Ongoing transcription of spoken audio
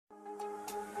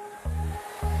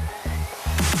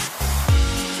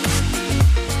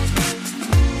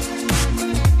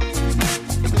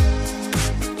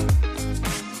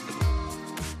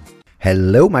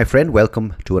Hello, my friend.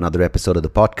 Welcome to another episode of the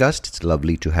podcast. It's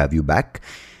lovely to have you back.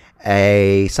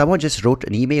 Someone just wrote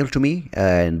an email to me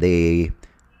and they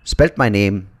spelt my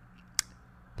name.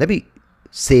 Let me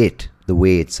say it the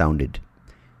way it sounded.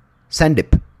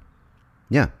 Sandip.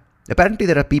 Yeah. Apparently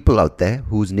there are people out there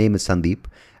whose name is Sandeep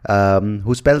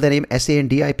who spell their name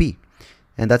S-A-N-D-I-P.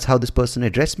 And that's how this person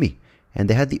addressed me. And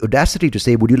they had the audacity to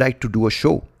say, would you like to do a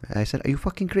show? And I said, are you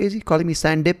fucking crazy calling me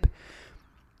Sandip?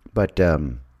 But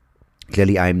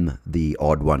clearly I'm the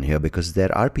odd one here because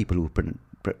there are people who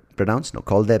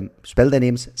spell their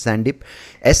names Sandip.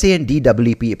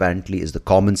 S-A-N-D-E-E-P apparently is the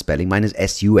common spelling. Mine is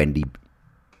S-U-N-D-E-E-P.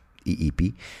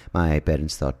 My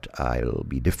parents thought I'll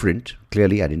be different.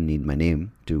 Clearly I didn't need my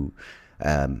name to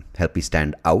help me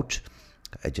stand out.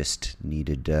 I just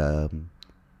needed to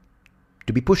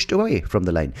be pushed away from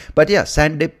the line. But yeah,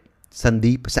 Sandeep,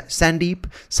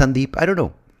 I don't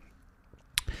know.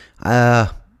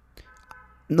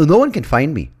 No one can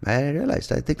find me. I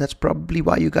realized. I think that's probably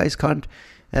why you guys can't,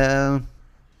 write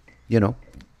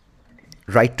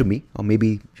to me. Or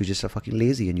maybe you just are fucking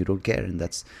lazy and you don't care. And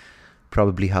that's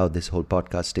probably how this whole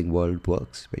podcasting world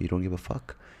works, where you don't give a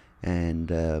fuck.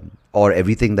 And or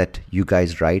everything that you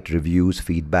guys write, reviews,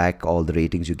 feedback, all the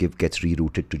ratings you give gets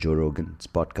rerouted to Joe Rogan's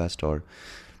podcast or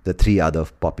the 3 other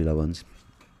popular ones.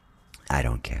 I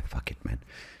don't care. Fuck it, man.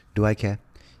 Do I care?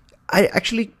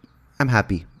 I'm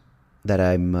happy that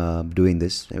I'm doing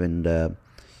this, and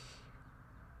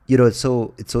it's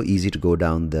so easy to go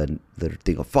down the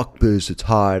thing of fuck this, it's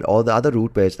hard, or the other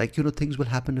route where it's like, things will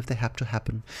happen if they have to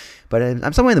happen. But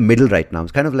I'm somewhere in the middle right now.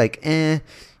 It's kind of like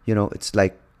it's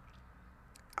like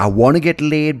I want to get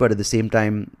laid, but at the same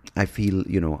time I feel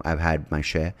I've had my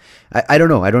share. I don't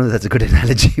know if that's a good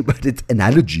analogy, but it's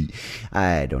analogy.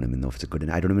 I don't even know if it's a good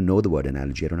I don't even know the word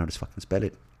analogy. I don't know how to fucking spell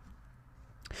it.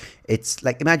 It's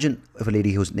like, imagine if a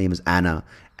lady whose name is Anna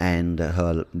and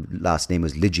her last name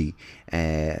was Ligi,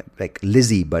 like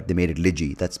Lizzie, but they made it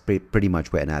Ligi. That's pretty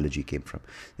much where analogy came from.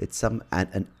 It's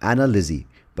an Anna Lizzie,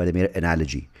 but they made it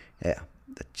analogy. Yeah,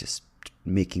 that's just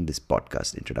making this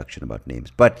podcast introduction about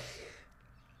names. But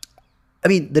I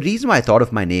mean, the reason why I thought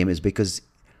of my name is because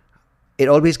it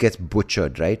always gets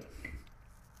butchered, right?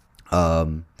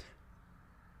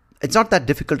 It's not that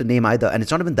difficult a name either, and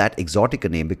it's not even that exotic a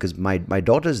name because my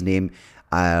daughter's name,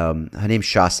 her name's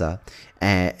Shasa,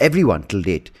 everyone till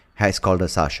date has called her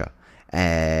Sasha,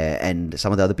 and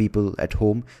some of the other people at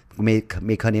home make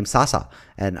her name Sasa,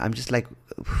 and I'm just like,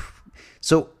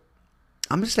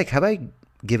 have I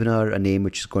given her a name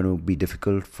which is going to be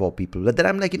difficult for people? But then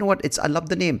I'm like, you know what? I love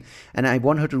the name, and I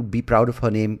want her to be proud of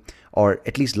her name, or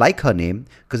at least like her name,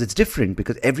 because it's different.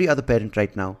 Because every other parent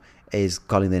right now is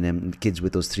calling their kids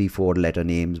with those 3-4 letter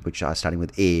names which are starting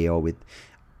with A or with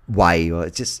Y, or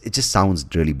it just sounds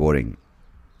really boring.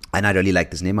 And I really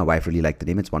like this name. My wife really liked the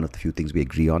name. It's one of the few things we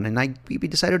agree on, and we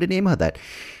decided to name her that.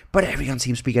 But everyone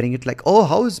seems to be getting it like, oh,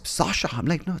 how is Sasha? I'm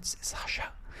like, no, it's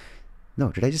Sasha.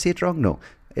 No, did I just say it wrong? No,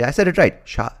 I said it right.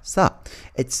 Sa.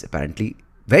 It's apparently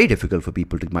very difficult for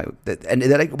people to, and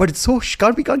they're like, but it's so,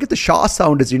 we can't get the Shah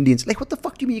sound as Indians. Like, what the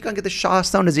fuck do you mean you can't get the Shah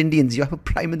sound as Indians? You have a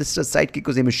prime minister's sidekick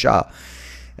whose name is Shah.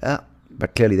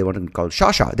 But clearly they want to call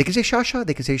Shasha. They can say Shasha,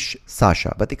 they can say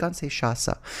Sasha, but they can't say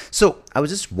Shasa. So I was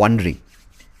just wondering,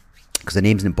 because the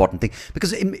name's an important thing,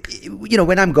 because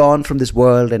when I'm gone from this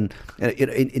world, and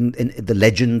in the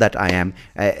legend that I am,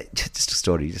 just a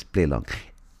story, just play along.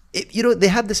 They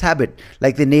have this habit,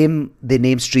 like they name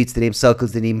streets, they name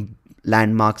circles, they name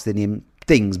landmarks, they name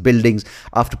things, buildings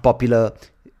after popular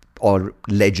or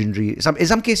legendary. In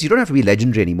some cases, you don't have to be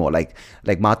legendary anymore. Like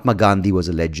Mahatma Gandhi was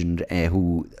a legend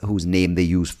whose name they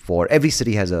use for every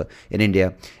city in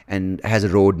India, and has a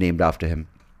road named after him.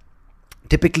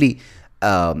 Typically,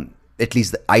 at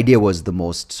least the idea was the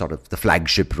most sort of the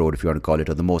flagship road, if you want to call it,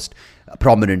 or the most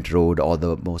prominent road, or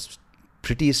the most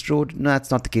prettiest road. No,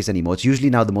 that's not the case anymore. It's usually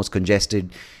now the most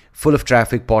congested, full of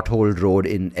traffic, potholed road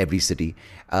in every city.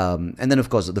 And then, of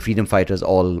course, the freedom fighters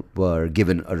all were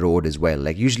given a road as well.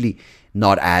 Like, usually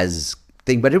not as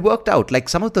thing, but it worked out. Like,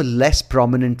 some of the less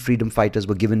prominent freedom fighters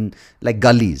were given like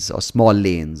gullies or small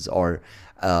lanes or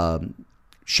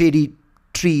shady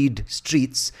treed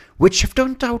streets, which have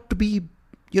turned out to be,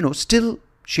 still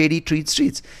shady treed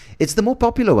streets. It's the more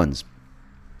popular ones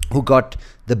who got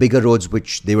the bigger roads,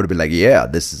 which they would have been like, yeah,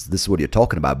 this is what you're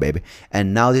talking about, baby.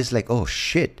 And now there's like, oh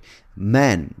shit,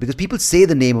 man, because people say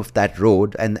the name of that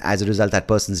road, and as a result, that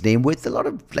person's name with a lot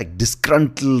of like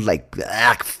disgruntled, like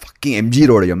fucking MG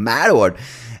road, are you mad or what?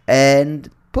 And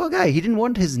Poor guy. He didn't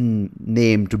want his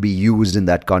name to be used in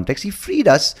that context. He freed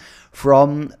us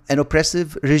from an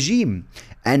oppressive regime.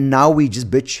 And now we just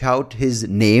bitch out his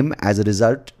name as a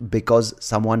result because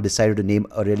someone decided to name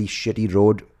a really shitty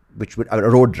road, which would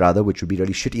be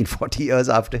really shitty in 40 years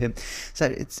after him.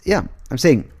 So I'm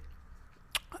saying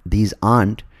these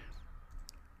aren't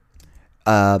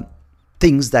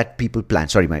things that people plan.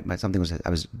 Sorry, my something was, I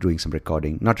was doing some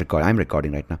recording. Not recording, I'm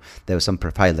recording right now. There was some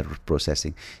file that was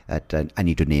processing that I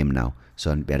need to name now.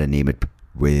 So I better name it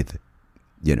with,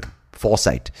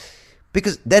 foresight.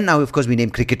 Because then now, of course, we name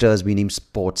cricketers, we name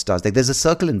sports stars. Like there's a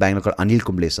circle in Bangalore called Anil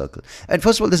Kumble Circle. And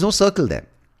first of all, there's no circle there.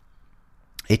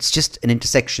 It's just an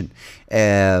intersection.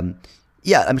 I'm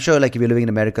sure like if you're living in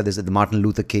America, there's the Martin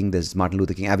Luther King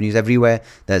avenues everywhere.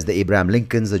 There's the Abraham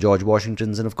Lincolns, the George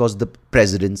Washingtons, and of course the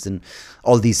presidents and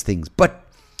all these things. But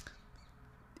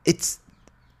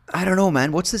I don't know,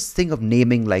 man. What's this thing of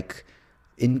naming like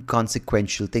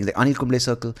inconsequential things? Like Anil Kumble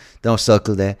Circle, there's no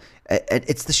circle there.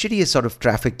 It's the shittiest sort of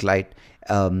traffic light.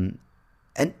 And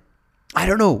I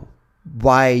don't know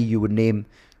why you would name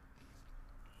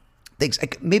things.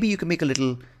 Like maybe you can make a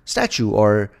little statue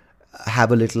or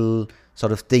have a little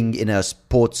sort of thing in a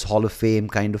sports hall of fame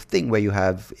kind of thing where you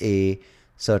have a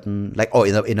certain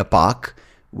in a park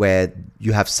where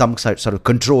you have some sort of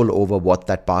control over what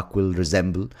that park will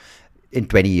resemble in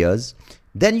 20 years.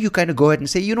 Then you kind of go ahead and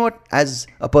say, you know what, as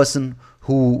a person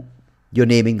who you're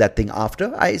naming that thing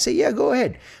after, I say, yeah, go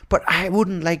ahead. But I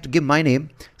wouldn't like to give my name,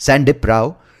 Sandip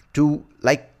Rao, to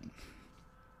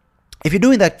if you're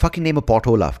doing that, fucking name a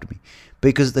pothole after me.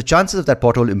 Because the chances of that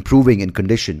pothole improving in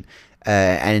condition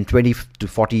and in 20 to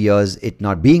 40 years it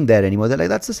not being there anymore, they're like,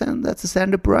 that's the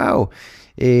Sandip Rao.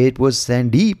 It was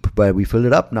Sandeep, but we filled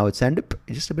it up. Now it's Sandip.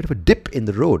 It's just a bit of a dip in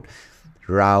the road.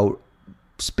 Rao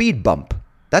speed bump.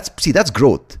 That's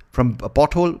growth. From a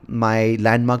pothole, my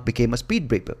landmark became a speed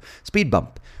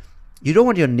bump. You don't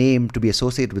want your name to be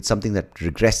associated with something that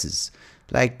regresses.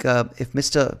 Like if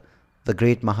the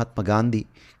great Mahatma Gandhi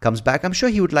comes back, I'm sure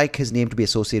he would like his name to be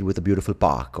associated with a beautiful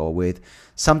park or with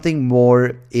something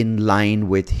more in line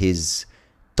with his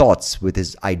thoughts, with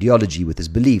his ideology, with his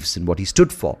beliefs and what he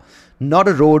stood for. Not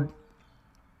a road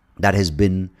that has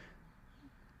been,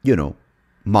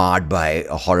 marred by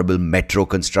a horrible metro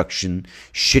construction,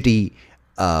 shitty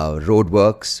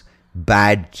roadworks,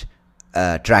 bad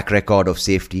track record of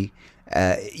safety.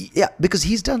 Because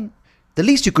he's done. The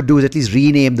least you could do is at least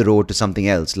rename the road to something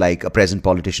else, like a present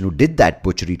politician who did that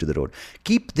butchery to the road.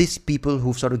 Keep these people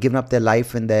who've sort of given up their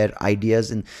life and their ideas,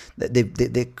 and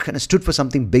they kind of stood for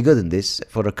something bigger than this,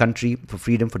 for a country, for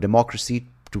freedom, for democracy,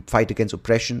 to fight against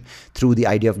oppression through the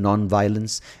idea of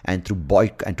non-violence and to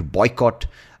boycott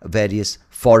various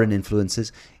foreign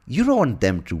influences. You don't want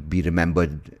them to be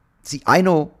remembered. See, I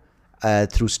know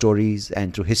through stories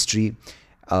and through history,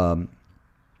 I'm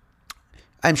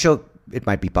sure it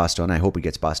might be passed on. I hope it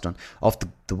gets passed on of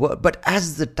the word. But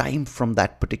as the time from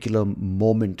that particular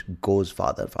moment goes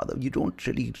farther, you don't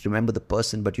really remember the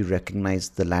person, but you recognize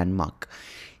the landmark.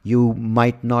 You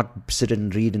might not sit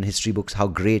and read in history books how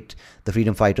great the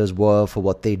freedom fighters were for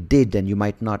what they did, and you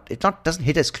might not. Doesn't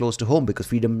hit as close to home because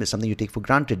freedom is something you take for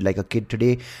granted. Like a kid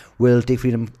today will take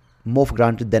freedom more for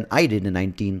granted than I did in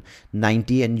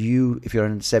 1990, and you, if you're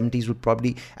in the 70s, would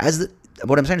probably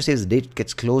what I'm trying to say is the date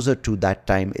gets closer to that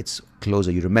time, it's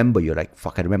closer. You remember, you're like,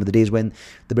 fuck, I remember the days when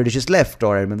the British just left,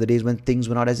 or I remember the days when things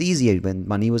were not as easy, when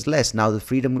money was less. Now the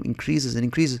freedom increases and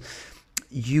increases.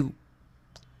 You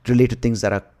relate to things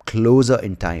that are closer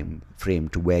in time frame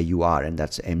to where you are, and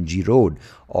that's MG Road,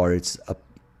 or it's a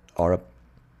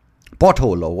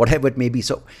pothole, or whatever it may be.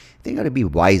 So I think you got to be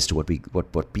wise to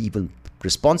what people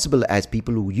responsible as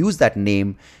people who use that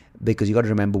name, because you got to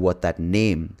remember what that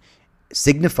name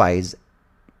signifies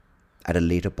at a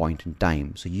later point in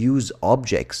time. So use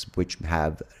objects which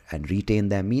have and retain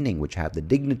their meaning, which have the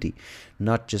dignity,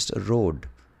 not just a road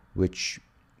which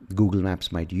Google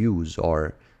Maps might use,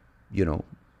 or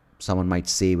someone might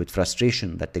say with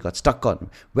frustration that they got stuck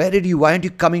on. Why aren't you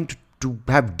coming to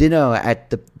have dinner at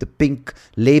the Pink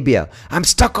Labia? I'm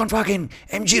stuck on fucking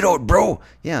MG Road, bro.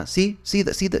 Yeah, see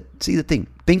the thing.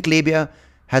 Pink Labia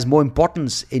has more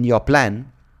importance in your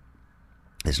plan.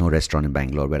 There's no restaurant in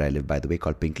Bangalore where I live, by the way,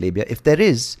 called Pink Labia. If there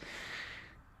is,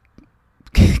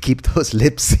 keep those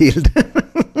lips sealed.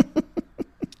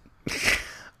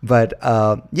 But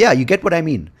you get what I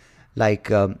mean. Like,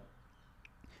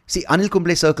 see, Anil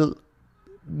Kumble Circle,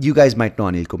 you guys might know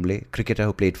Anil Kumble, cricketer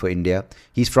who played for India.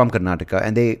 He's from Karnataka,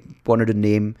 and they wanted to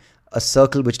name a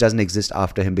circle which doesn't exist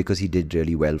after him because he did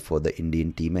really well for the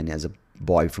Indian team, and as a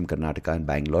boy from Karnataka and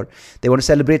Bangalore. They want to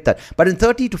celebrate that. But in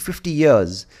 30 to 50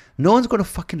 years, no one's going to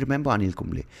fucking remember Anil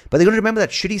Kumble. But they're going to remember that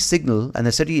shitty signal and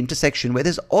the city intersection where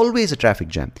there's always a traffic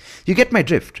jam. You get my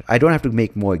drift. I don't have to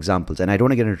make more examples. And I don't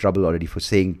want to get into trouble already for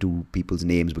saying two people's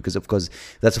names, because, of course,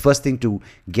 that's the first thing to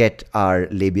get our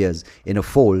labias in a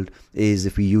fold is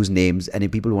if we use names, and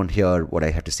if people won't hear what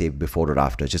I have to say before or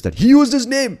after. It's just that he used his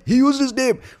name.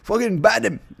 Fucking ban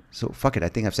him. So fuck it. I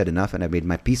think I've said enough and I've made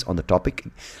my piece on the topic.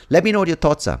 Let me know what your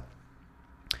thoughts are.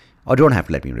 Or don't have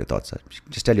to let me know your thoughts are.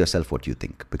 Just tell yourself what you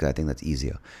think, because I think that's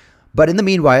easier. But in the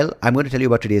meanwhile, I'm going to tell you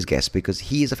about today's guest, because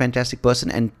he is a fantastic person.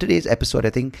 And today's episode, I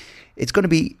think, it's going to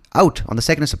be out on the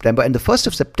 2nd of September. And the 1st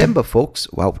of September,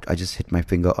 folks, wow, I just hit my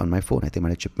finger on my phone. I think I might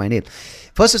have chipped my nail.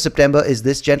 1st of September is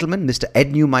this gentleman, Mr.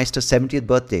 Ed Neumeister's 70th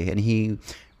birthday. And he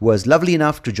was lovely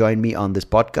enough to join me on this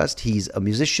podcast. He's a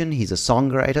musician. He's a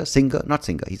songwriter,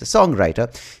 He's a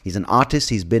songwriter. He's an artist.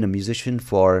 He's been a musician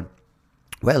for,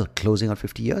 well, closing on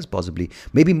 50 years, possibly.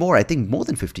 Maybe more. I think more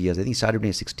than 50 years. I think he started when he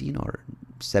was 16 or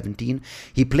 17.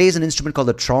 He plays an instrument called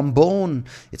the trombone.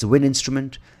 It's a wind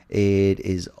instrument. It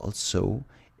is also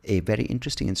a very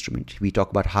interesting instrument. We talk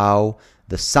about how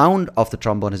the sound of the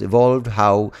trombone has evolved,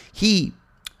 how he,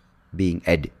 being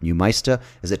Ed Neumeister,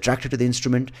 is attracted to the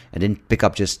instrument and didn't pick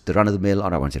up just the run-of-the-mill,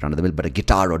 or I won't say run-of-the-mill, but a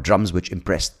guitar or drums which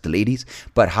impressed the ladies,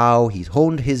 but how he's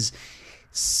honed his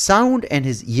sound and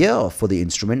his ear for the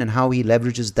instrument, and how he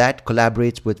leverages that,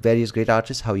 collaborates with various great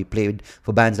artists, how he played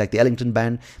for bands like the Ellington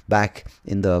Band back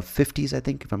in the 50s, I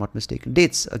think, if I'm not mistaken.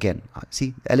 Dates, again.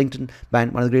 See, Ellington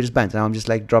Band, one of the greatest bands. Now I'm just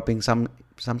like dropping some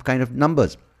kind of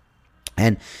numbers.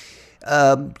 And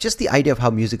just the idea of how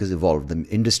music has evolved, the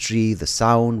industry, the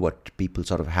sound, what people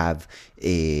sort of have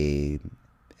an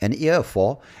ear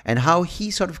for, and how he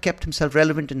sort of kept himself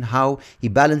relevant, and how he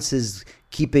balances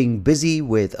keeping busy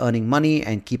with earning money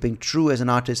and keeping true as an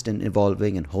artist and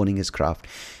evolving and honing his craft.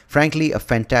 Frankly, a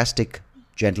fantastic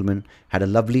gentleman. Had a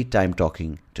lovely time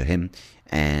talking to him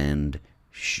and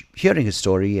hearing his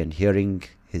story and hearing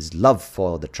his love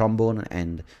for the trombone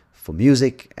and for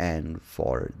music and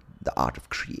for the art of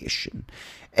creation.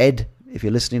 Ed, if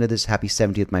you're listening to this, happy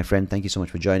 70th, my friend. Thank you so much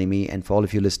for joining me. And for all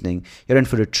of you listening, you're in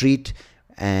for a treat.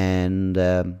 And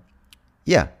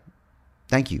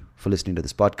thank you for listening to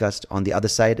this podcast. On the other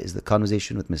side is the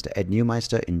conversation with Mr. Ed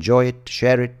Neumeister. Enjoy it,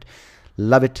 share it,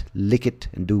 love it, lick it,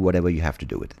 and do whatever you have to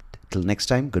do with it. Till next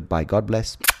time, goodbye, God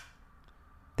bless.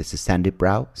 This is Sandeep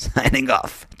Rao signing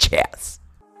off. Cheers.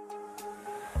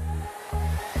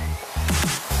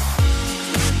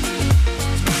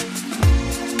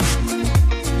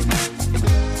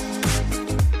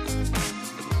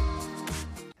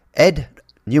 Ed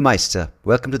Neumeister,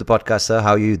 welcome to the podcast, sir.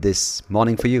 How are you this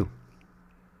morning for you?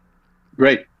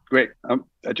 Great. I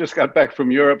just got back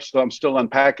from Europe, so I'm still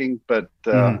unpacking, but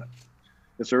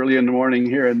it's early in the morning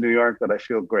here in New York, but I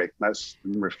feel great. Nice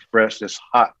and refreshed. It's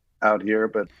hot out here,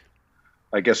 but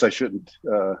I guess I shouldn't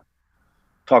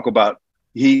talk about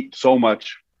heat so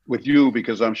much with you,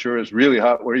 because I'm sure it's really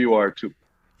hot where you are too.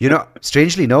 You know,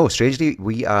 strangely,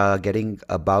 we are getting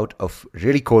a bout of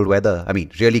really cold weather. I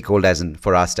mean, really cold as in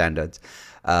for our standards.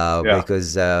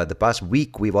 Because the past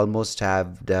week we've almost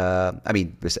had,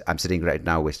 I'm sitting right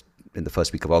now in the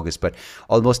first week of August, but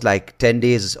almost like 10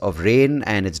 days of rain,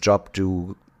 and it's dropped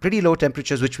to pretty low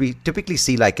temperatures, which we typically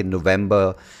see like in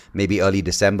November, maybe early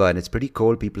December, and it's pretty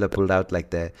cold. People have pulled out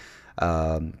like their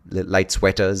light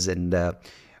sweaters,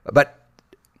 but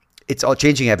it's all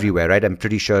changing everywhere, right? I'm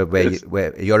pretty sure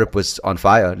where Europe was on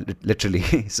fire,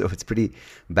 literally. So it's pretty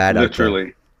bad out there.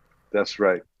 Literally, that's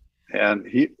right. And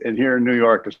here in New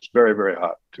York, it's very, very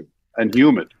hot too, and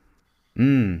humid.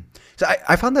 So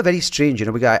I found that very strange,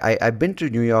 because I've been to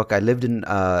New York. I lived in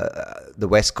the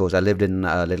West Coast. I lived in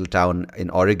a little town in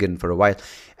Oregon for a while,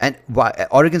 and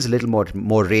Oregon's a little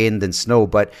more rain than snow.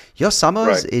 But your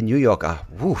summers in New York are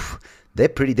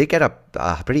They get up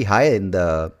pretty high in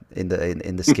the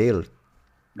scale.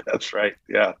 That's right.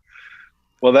 Yeah.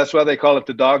 Well, that's why they call it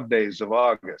the dog days of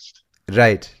August.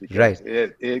 Right.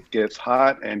 It gets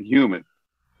hot and humid.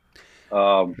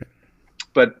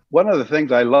 But one of the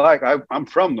things I like, I'm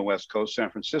from the West Coast, San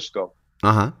Francisco.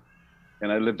 Uh-huh.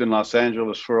 And I lived in Los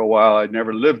Angeles for a while. I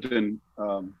never lived in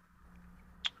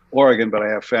Oregon, but I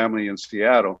have family in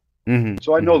Seattle. Mm-hmm.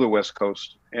 So I know the West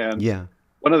Coast. And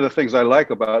one of the things I like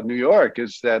about New York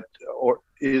is that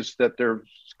there's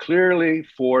clearly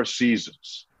 4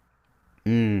 seasons.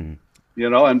 And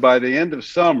by the end of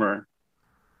summer,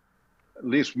 at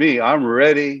least me, I'm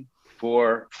ready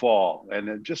for fall, and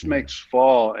it just makes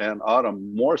fall and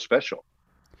autumn more special.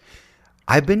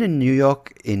 I've been in New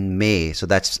York in May, so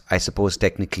that's, I suppose,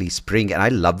 technically spring, and I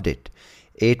loved it.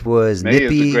 It was May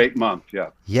nippy. is a great month,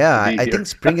 yeah. Yeah, I think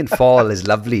spring and fall is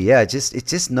lovely. Yeah, it's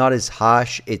just not as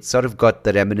harsh. It's sort of got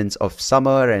the remnants of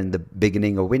summer and the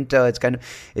beginning of winter. It's kind of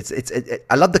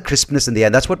I love the crispness in the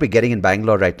air. That's what we're getting in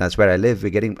Bangalore right now. That's where I live. We're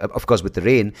getting, of course, with the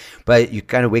rain, but you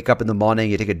kind of wake up in the morning,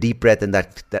 you take a deep breath, and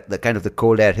that the kind of the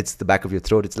cold air hits the back of your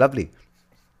throat. It's lovely.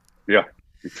 Yeah,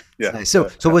 yeah. Nice. So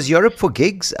was Europe for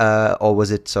gigs, or was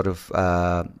it sort of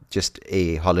just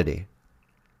a holiday?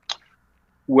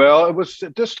 Well, it was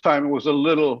at this time. It was a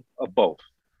little of both.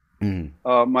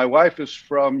 Mm-hmm. My wife is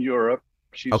from Europe.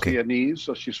 She's Okay. Viennese,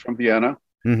 so she's from Vienna,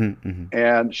 Mm-hmm, mm-hmm.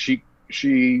 and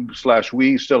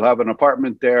we still have an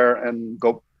apartment there and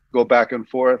go back and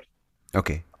forth.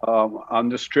 Okay. On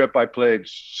this trip, I played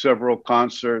several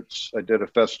concerts. I did a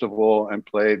festival and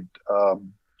played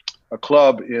a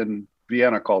club in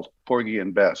Vienna called Porgy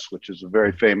and Bess, which is a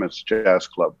very famous jazz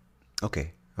club.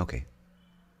 Okay. Okay.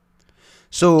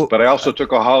 So, but I also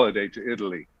took a holiday to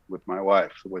Italy with my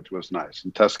wife, which was nice,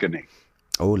 in Tuscany.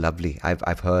 Oh, lovely!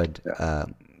 I've heard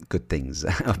good things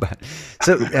about.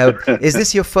 So, is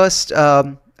this your first?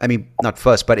 I mean, not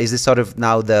first, but is this sort of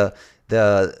now the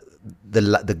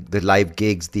live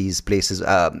gigs, these places?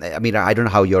 I mean, I don't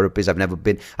know how Europe is. I've never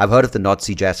been. I've heard of the North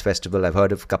Sea Jazz Festival. I've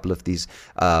heard of a couple of these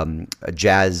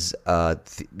jazz.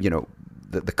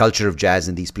 The culture of jazz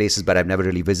in these places, but I've never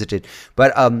really visited.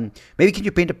 But maybe can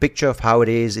you paint a picture of how it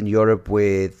is in Europe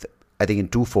with, I think, in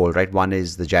twofold, right? One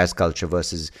is the jazz culture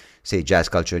versus, say, jazz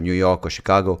culture in New York or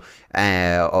Chicago,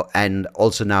 and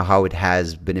also now how it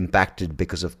has been impacted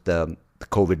because of the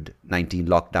COVID-19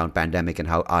 lockdown pandemic and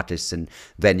how artists and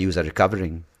venues are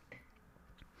recovering.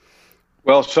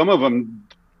 Well, some of them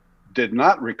did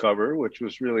not recover, which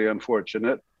was really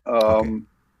unfortunate. Okay.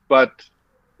 But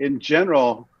in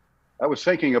general, I was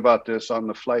thinking about this on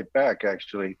the flight back,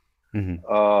 actually.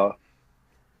 Mm-hmm.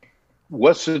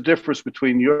 What's the difference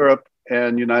between Europe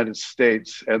and United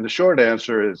States? And the short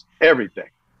answer is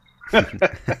everything.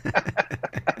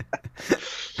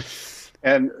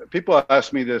 And people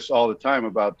ask me this all the time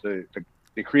about the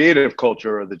creative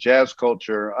culture or the jazz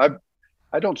culture.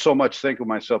 I don't so much think of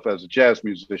myself as a jazz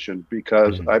musician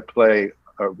because I play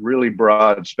a really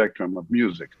broad spectrum of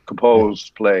music, compose,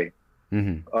 play.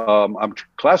 Mm-hmm. I'm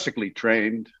classically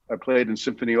trained. I played in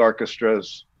symphony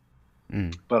orchestras,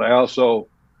 but I also,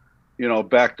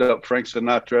 backed up Frank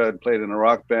Sinatra and played in a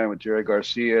rock band with Jerry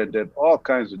Garcia and did all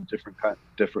kinds of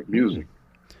different music.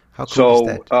 How cool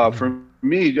is that? For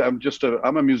me, I'm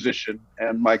a musician,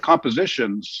 and my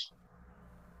compositions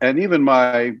and even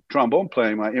my trombone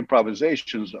playing, my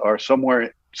improvisations are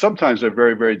sometimes they're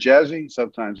very, very jazzy.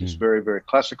 Sometimes it's very, very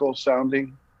classical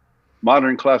sounding.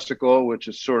 Modern classical, which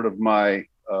is sort of my,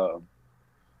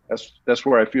 that's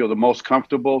where I feel the most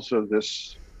comfortable. So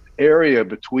this area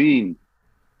between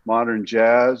modern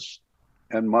jazz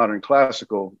and modern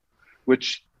classical,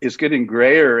 which is getting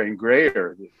grayer and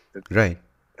grayer right,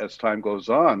 as time goes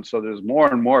on. So there's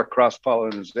more and more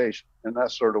cross-pollination, and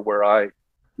that's sort of where I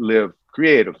live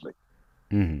creatively.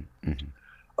 Mm-hmm.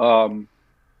 Mm-hmm.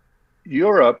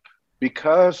 Europe,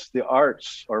 because the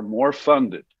arts are more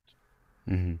funded,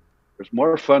 there's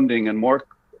more funding and more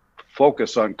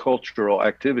focus on cultural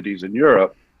activities in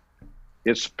Europe.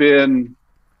 It's been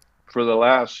for the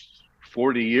last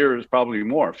 40 years, probably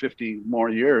more, 50 more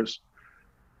years,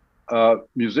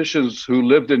 musicians who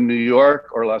lived in New York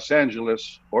or Los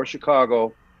Angeles or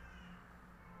Chicago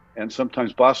and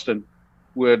sometimes Boston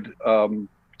would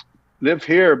live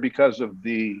here because of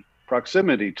the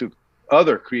proximity to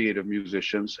other creative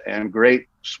musicians and great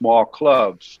small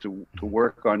clubs to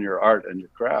work on your art and your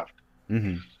craft.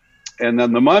 Mm-hmm. And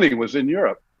then the money was in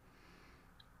Europe.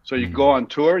 So you go on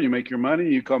tour, you make your money,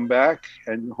 you come back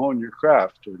and you hone your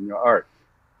craft and your art.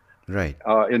 Right.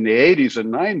 In the 80s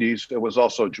and 90s, it was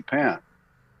also Japan,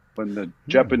 when the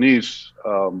Japanese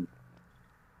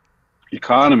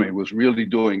economy was really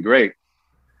doing great.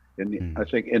 I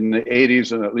think in the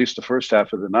 80s and at least the first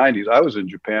half of the 90s, I was in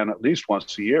Japan at least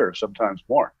once a year, sometimes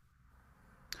more.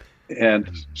 And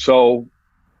so,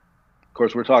 of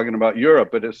course, we're talking about Europe,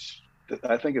 but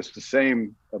I think it's the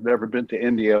same. I've never been to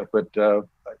India, but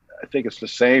I think it's the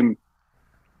same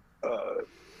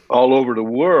all over the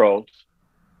world,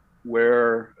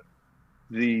 where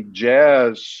the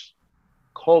jazz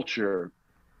culture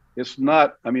is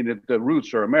not, I mean, the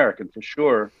roots are American for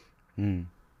sure,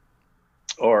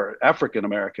 or African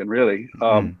American, really.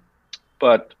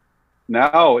 But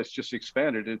now it's just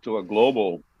expanded into a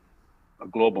global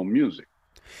music.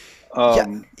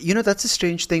 That's a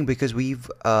strange thing, because we've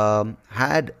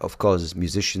had, of course,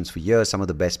 musicians for years, some of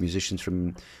the best musicians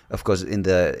from, of course, in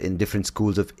different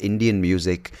schools of Indian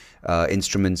music,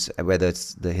 instruments, whether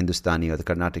it's the Hindustani or the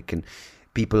Carnatic.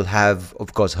 people have,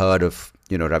 of course, heard of,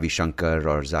 Ravi Shankar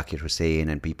or Zakir Hussain,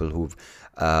 and people who've,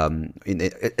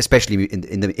 especially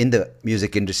in the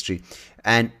music industry,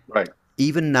 and Right.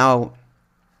 even now,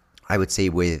 I would say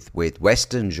with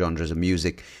Western genres of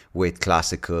music, with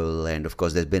classical, and of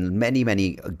course, there's been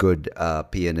many good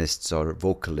pianists or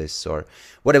vocalists or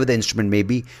whatever the instrument may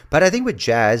be. But I think with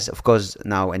jazz, of course,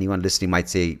 now anyone listening might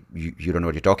say you don't know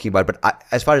what you're talking about. But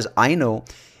as far as I know,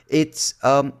 it's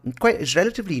it's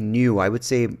relatively new. I would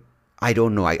say I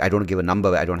don't know. I don't give a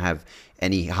number. I don't have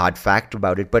any hard fact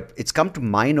about it. But it's come to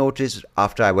my notice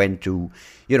after I went to,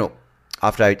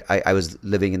 after I was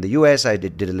living in the US, I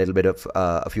did a little bit of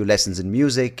a few lessons in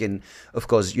music. And of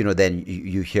course, then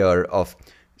you hear of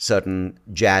certain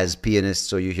jazz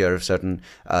pianists, or you hear of certain,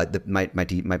 my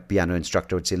piano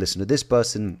instructor would say, listen to this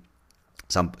person.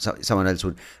 Someone else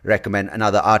would recommend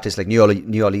another artist like New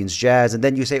Orleans jazz, and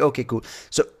then you say, okay, cool.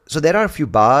 So there are a few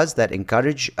bars that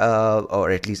encourage,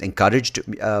 or at least encouraged,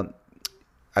 I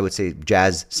would say,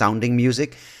 jazz sounding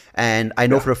music. And I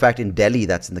know for a fact in Delhi,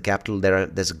 that's in the capital,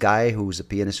 there's a guy who's a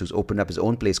pianist who's opened up his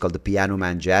own place called the Piano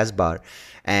Man Jazz Bar,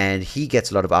 and he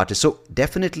gets a lot of artists. So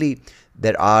definitely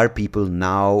there are people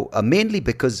now, mainly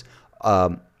because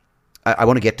I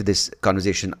want to get to this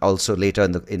conversation also later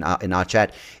in our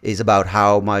chat, is about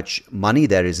how much money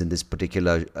there is in this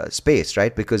particular space,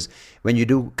 right? Because when you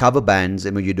do cover bands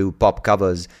and when you do pop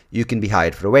covers, you can be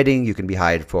hired for a wedding, you can be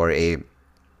hired for an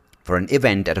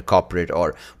event at a corporate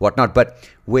or whatnot. But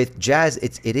with jazz,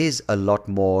 it is a lot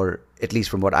more, at least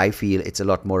from what I feel, it's a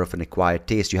lot more of an acquired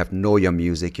taste. You have to know your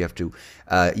music. You have to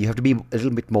be a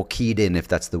little bit more keyed in, if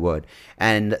that's the word.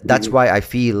 And that's why I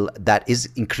feel that is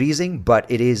increasing, but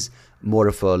it is more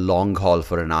of a long haul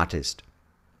for an artist.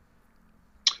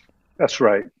 That's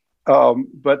right.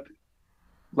 But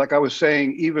like I was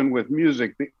saying, even with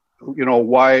music,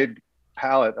 wide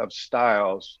palette of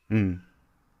styles.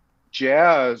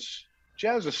 Jazz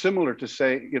is similar to,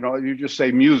 say, you just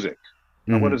say music.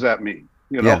 Now, what does that mean?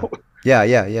 Yeah.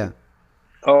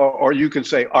 Or you can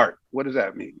say art. What does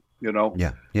that mean?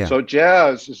 Yeah. So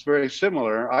jazz is very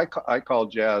similar. I call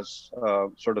jazz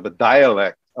sort of a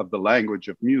dialect of the language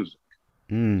of music.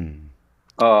 And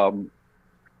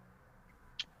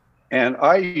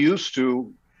I used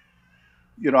to,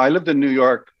 I lived in New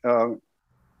York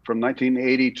from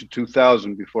 1980 to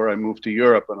 2000 before I moved to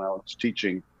Europe, and I was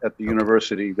teaching at the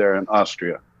university there in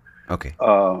Austria,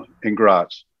 in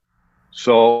Graz.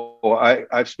 So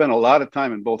I've spent a lot of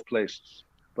time in both places.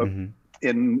 But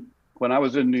when I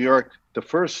was in New York the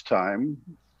first time,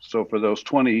 so for those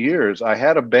 20 years, I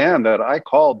had a band that I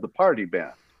called the Party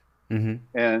Band.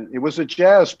 And it was a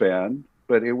jazz band,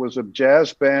 but it was a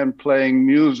jazz band playing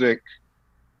music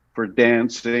for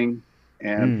dancing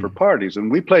and for parties.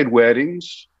 And we played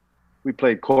weddings, we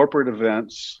played corporate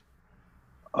events.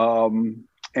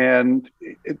 And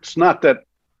it's not that,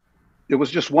 it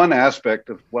was just one aspect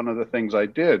of one of the things I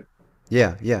did.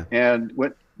 Yeah. And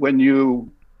when you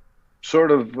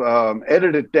sort of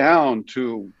edit it down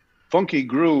to funky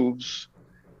grooves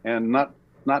and not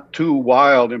too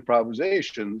wild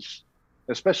improvisations,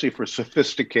 especially for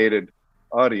sophisticated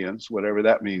audience, whatever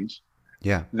that means.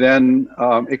 Yeah. Then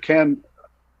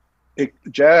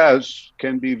jazz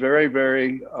can be very,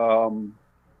 very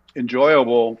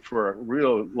enjoyable for a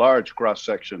real large cross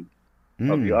section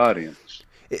of the audience.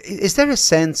 Is there a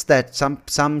sense that some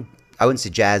I wouldn't say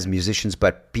jazz musicians,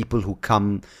 but people who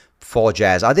come for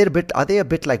jazz, are they a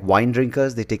bit like wine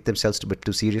drinkers? They take themselves a bit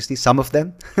too seriously, some of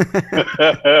them?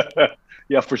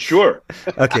 Yeah, for sure.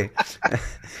 Okay.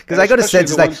 Because I got a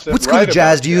sense, like, what school of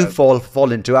jazz do you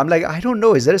fall into? I'm like, I don't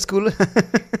know. Is there a school?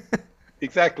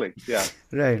 Exactly. Yeah.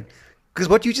 Right. Because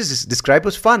what you just described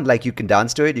was fun. Like, you can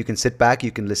dance to it, you can sit back,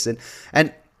 you can listen.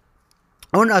 And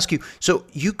I want to ask you, so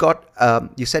you got,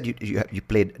 you said you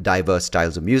played diverse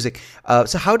styles of music.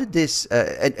 So how did this,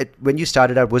 when you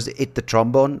started out, was it the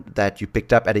trombone that you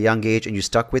picked up at a young age and you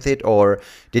stuck with it? Or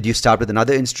did you start with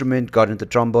another instrument, got into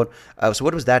trombone? So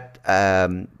what was that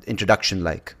introduction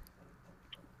like?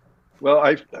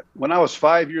 Well, when I was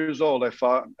 5 years old, I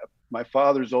found my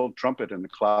father's old trumpet in the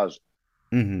closet.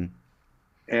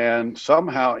 And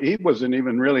somehow he wasn't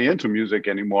even really into music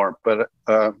anymore, but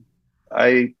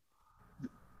I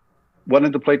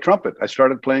wanted to play trumpet. I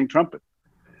started playing trumpet.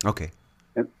 Okay.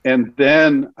 And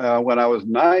then when I was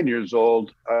 9 years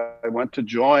old, I went to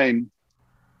join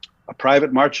a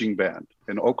private marching band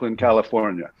in Oakland,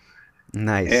 California.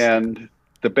 Nice. And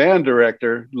the band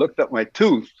director looked at my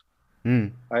tooth. I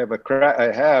have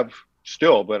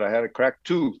but I had a cracked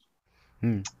tooth.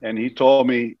 And he told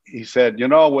me, he said,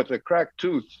 with a cracked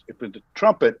tooth, if the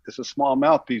trumpet is a small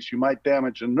mouthpiece, you might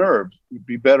damage a nerve. You'd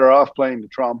be better off playing the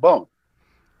trombone.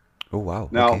 Oh, wow.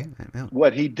 Now, Okay. Yeah.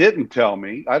 what he didn't tell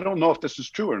me, I don't know if this is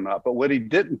true or not, but what he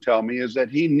didn't tell me is that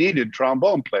he needed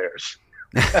trombone players.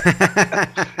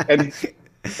 and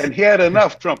and he had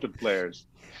enough trumpet players.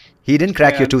 He didn't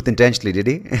crack your And tooth intentionally, did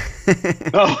he?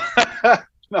 no,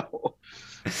 no.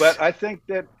 But I think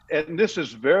that, and this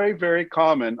is very, very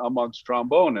common amongst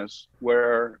trombonists,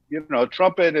 where,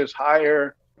 trumpet is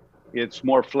higher, it's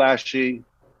more flashy.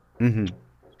 Hmm.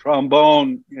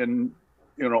 Trombone in,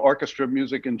 orchestra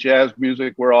music and jazz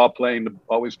music, we're all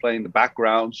always playing the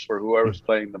backgrounds for whoever's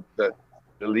playing the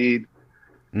lead.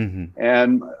 Hmm.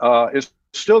 And it's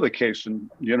still the case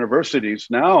in universities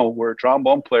now where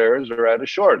trombone players are at a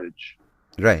shortage.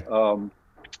 Right.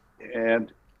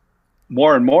 And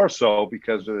more and more so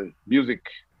because the music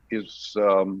is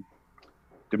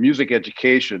the music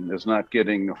education is not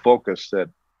getting the focus that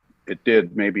it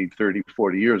did maybe 30,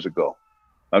 40 years ago.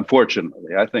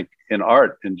 Unfortunately, I think in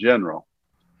art in general.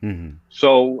 Hmm.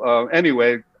 So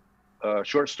anyway,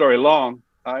 short story long,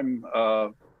 I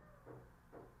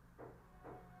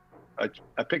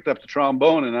picked up the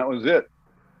trombone and that was it.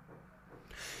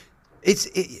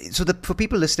 So for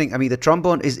people listening, I mean, the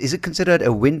trombone is it considered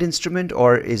a wind instrument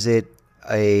or is it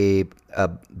a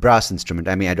brass instrument?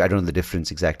 I mean, I don't know the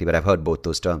difference exactly, but I've heard both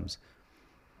those terms.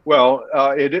 Well,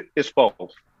 it's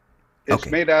both. It's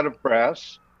Okay. made out of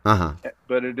brass, Uh-huh.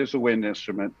 but it is a wind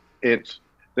instrument. It's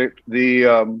the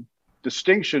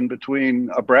distinction between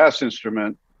a brass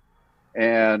instrument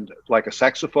and like a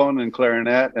saxophone and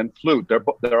clarinet and flute.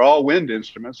 They're all wind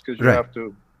instruments because you Right. have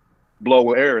to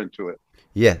blow air into it.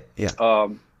 Yeah. Yeah.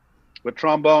 But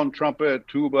trombone, trumpet,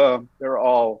 tuba, they're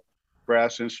all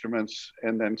brass instruments,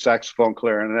 and then saxophone,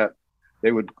 clarinet,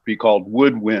 they would be called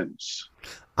woodwinds.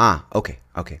 Ah. Okay.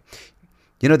 Okay.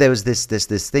 You know, there was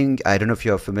this thing. I don't know if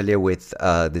you're familiar with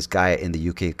this guy in the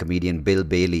UK, comedian Bill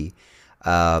Bailey.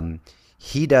 Um,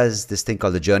 he does this thing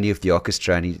called the Journey of the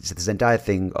Orchestra, and it's this entire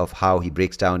thing of how he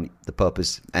breaks down the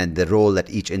purpose and the role that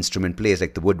each instrument plays,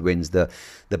 like the woodwinds,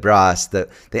 the brass,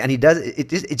 and he does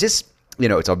it just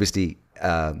it's obviously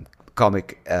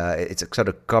comic. It's a sort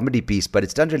of comedy piece, but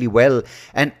it's done really well,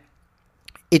 and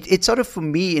it sort of for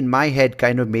me in my head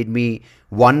kind of made me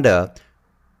wonder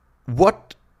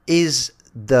what is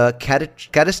the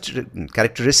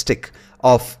characteristic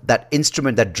of that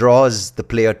instrument that draws the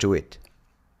player to it.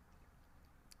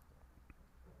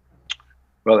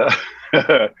 Well,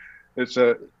 it's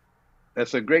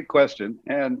that's a great question,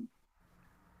 and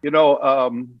I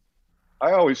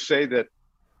always say that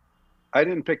I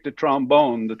didn't pick the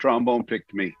trombone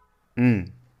picked me.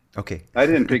 Mm. Okay. I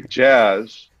didn't pick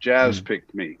jazz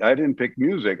picked me. I didn't pick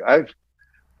music.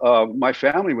 My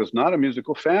family was not a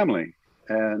musical family,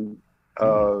 and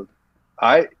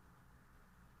I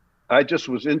just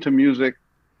was into music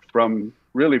from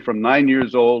 9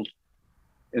 years old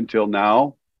until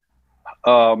now.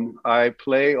 I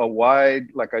play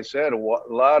like I said, a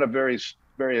lot of various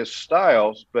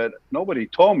styles, but nobody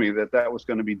told me that was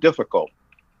going to be difficult.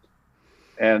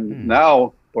 And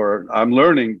now, I'm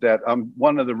learning that I'm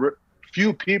one of the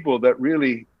few people that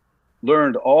really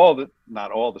learned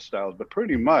not all the styles, but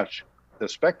pretty much the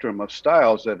spectrum of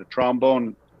styles that a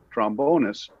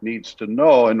trombonist needs to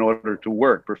know in order to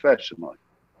work professionally.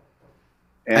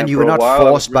 And you for were a not while,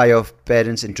 forced by your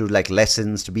parents into like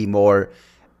lessons to be more,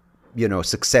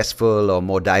 successful or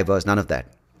more diverse. None of that.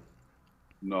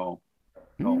 No.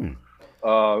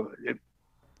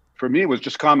 For me, it was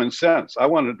just common sense. I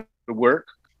wanted to work.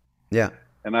 Yeah.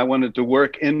 And I wanted to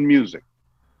work in music.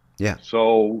 Yeah.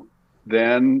 So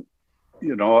then,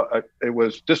 I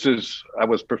was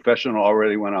professional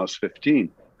already when I was 15.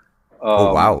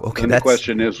 Oh, wow. Okay. And the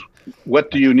question is,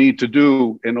 what do you need to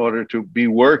do in order to be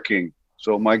working?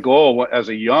 So my goal as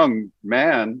a young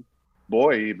man,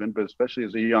 boy even, but especially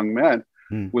as a young man,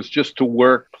 was just to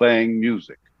work playing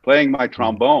music, playing my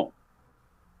trombone.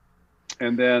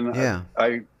 And then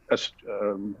I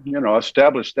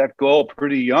established that goal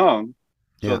pretty young.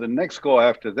 So the next goal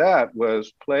after that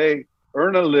was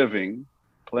earn a living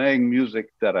playing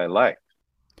music that I liked.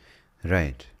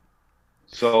 Right.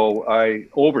 So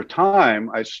over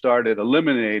time, I started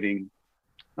eliminating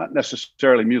not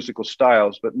necessarily musical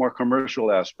styles, but more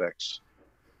commercial aspects.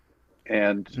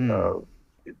 And,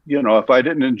 if I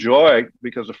didn't enjoy,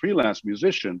 because a freelance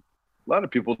musician, a lot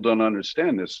of people don't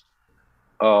understand this.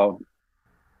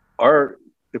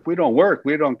 If we don't work,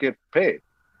 we don't get paid.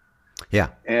 Yeah.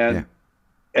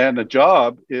 And a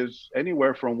job is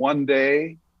anywhere from one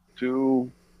day to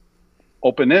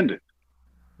open-ended.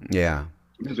 Yeah.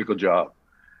 Musical job.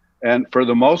 And for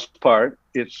the most part,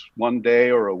 it's one day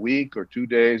or a week or 2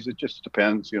 days. It just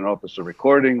depends, if it's a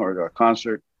recording or a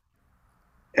concert.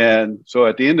 And so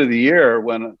at the end of the year,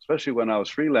 especially when I was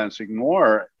freelancing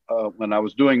more, when I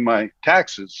was doing my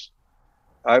taxes,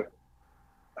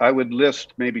 I would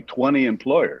list maybe 20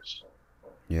 employers.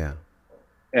 Yeah.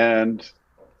 And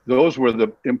those were the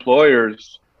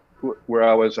employers where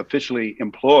I was officially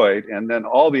employed. And then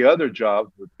all the other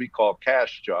jobs, which we call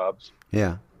cash jobs,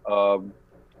 Yeah.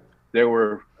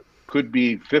 There could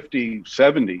be 50,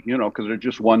 70, because they're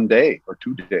just 1 day or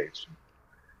 2 days.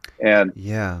 And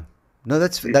yeah. No,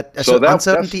 that's that. So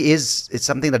uncertainty it's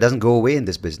something that doesn't go away in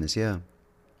this business. Yeah.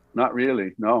 Not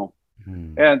really, no.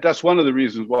 And that's one of the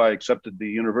reasons why I accepted the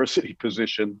university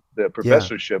position, the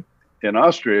professorship in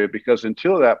Austria, because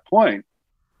until that point,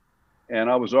 and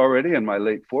I was already in my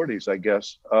late 40s, I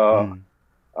guess,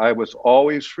 I was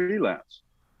always freelance.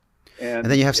 And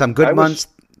then you have some good months,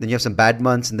 then you have some bad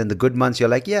months, and then the good months, you're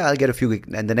like, yeah, I'll get a few,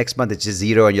 and the next month it's just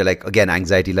zero, and you're like, again,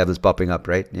 anxiety levels popping up,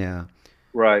 right? Yeah.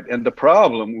 Right. And the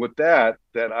problem with that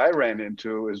I ran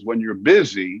into is when you're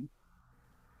busy,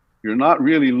 you're not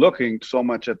really looking so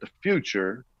much at the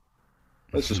future.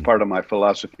 This is part of my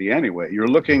philosophy anyway. You're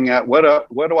looking at what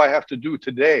do I have to do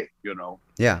today?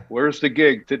 Yeah. Where's the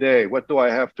gig today? What do I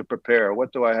have to prepare?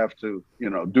 What do I have to,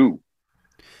 do?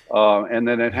 And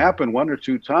then it happened 1 or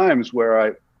 2 times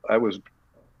where I was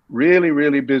really,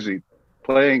 really busy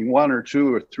playing 1 or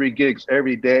 2 or 3 gigs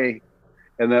every day.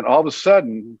 And then all of a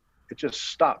sudden it just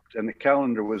stopped and the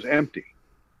calendar was empty.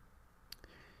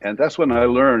 And that's when I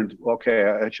learned, okay,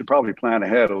 I should probably plan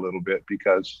ahead a little bit,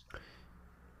 because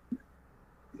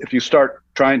if you start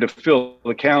trying to fill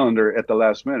the calendar at the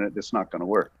last minute, it's not going to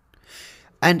work.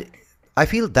 And I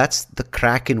feel that's the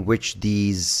crack into which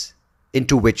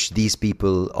these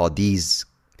people or these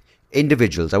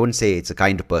individuals, I wouldn't say it's a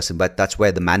kind of person, but that's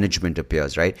where the management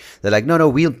appears, right? They're like, no,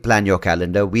 we'll plan your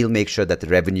calendar. We'll make sure that the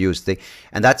revenue is thing.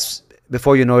 And that's,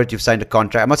 before you know it, you've signed a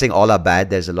contract. I'm not saying all are bad.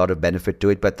 There's a lot of benefit to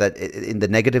it, but that in the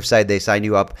negative side, they sign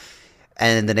you up,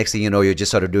 and the next thing you know, you're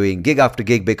just sort of doing gig after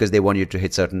gig because they want you to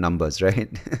hit certain numbers, right?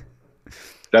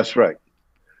 That's right.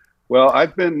 Well,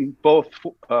 I've been both.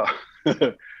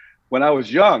 When I was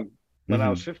young, when I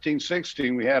was 15,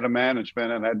 16, we had a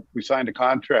management, and we signed a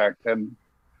contract and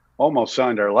almost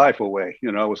signed our life away.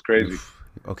 It was crazy.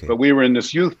 Okay. But we were in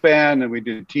this youth band and we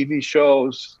did TV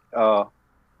shows.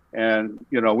 And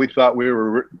we thought we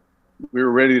were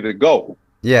ready to go.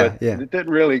 Yeah, but it didn't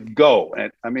really go.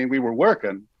 And I mean, we were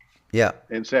working. Yeah.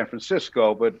 In San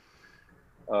Francisco, but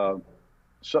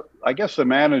so I guess the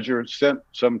manager sent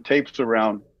some tapes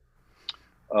around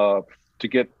to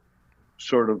get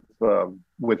sort of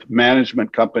with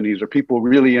management companies or people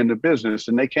really into business,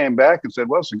 and they came back and said,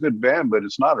 "Well, it's a good band, but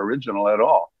it's not original at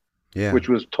all." Yeah. Which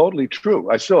was totally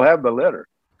true. I still have the letter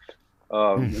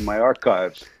in my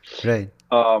archives. Right.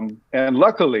 And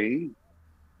luckily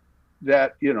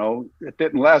that, it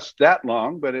didn't last that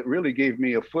long, but it really gave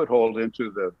me a foothold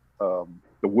into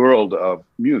the world of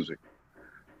music.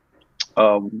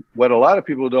 What a lot of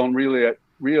people don't really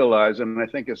realize, and I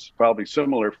think it's probably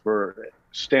similar for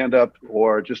stand-up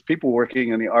or just people working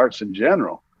in the arts in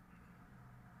general,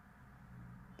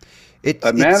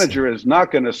 a manager is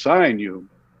not going to sign you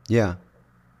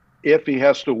if he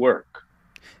has to work.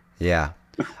 Yeah.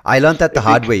 I learned that the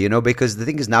hard way, because the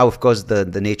thing is now, of course,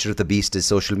 the nature of the beast is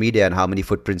social media and how many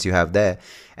footprints you have there.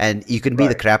 And you can be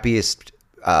the crappiest,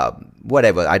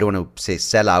 whatever, I don't want to say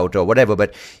sell out or whatever,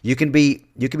 but you can be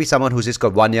someone who's just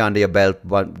got 1 year under your belt.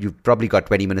 You've probably got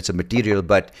 20 minutes of material,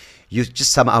 but you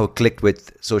just somehow clicked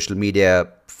with social media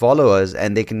followers,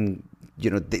 and they can,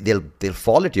 they'll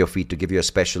fall at your feet to give you a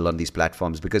special on these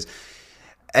platforms. Because,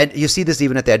 and you see this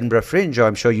even at the Edinburgh Fringe, or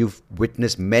I'm sure you've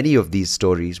witnessed many of these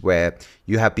stories where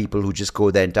you have people who just go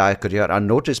their entire career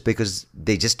unnoticed because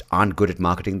they just aren't good at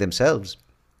marketing themselves.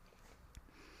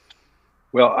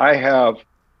 Well, I have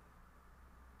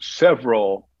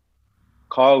several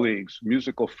colleagues,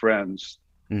 musical friends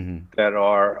that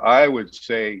are, I would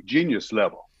say, genius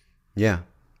level. Yeah.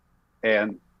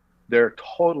 And they're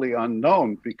totally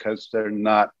unknown because they're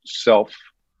not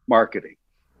self-marketing.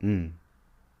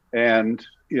 And,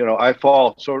 I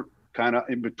fall sort of kind of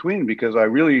in between because I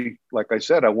really, like I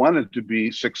said, I wanted to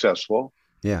be successful.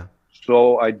 Yeah.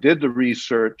 So I did the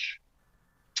research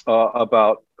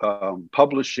about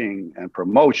publishing and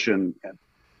promotion and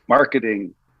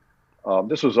marketing.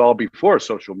 This was all before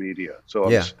social media. So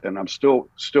I'm still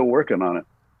working on it.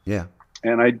 Yeah.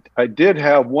 And I did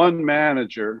have one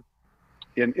manager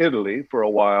in Italy for a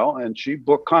while, and she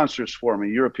booked concerts for me,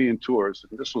 European tours,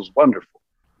 and this was wonderful.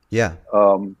 Yeah.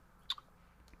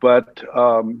 But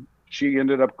she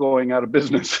ended up going out of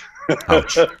business.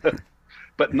 Ouch.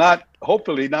 But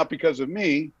hopefully not because of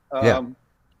me.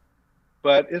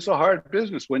 But it's a hard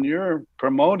business when you're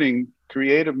promoting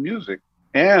creative music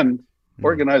and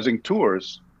organizing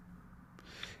tours,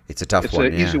 it's a tough one.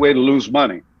 It's an easy way to lose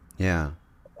money. Yeah.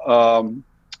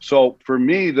 So for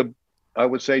me, I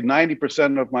would say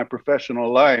 90% of my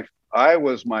professional life, I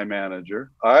was my manager,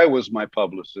 I was my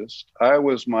publicist, I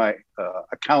was my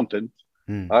accountant,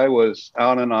 I was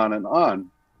on and on and on.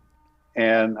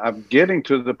 And I'm getting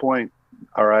to the point,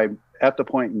 or I'm at the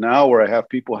point now where I have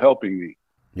people helping me.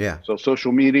 Yeah. So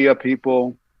social media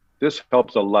people, this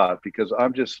helps a lot because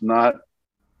I'm just not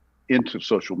into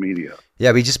social media.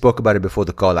 Yeah, we just spoke about it before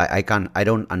the call. I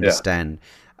don't understand.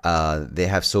 Yeah. They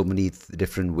have so many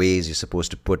different ways you're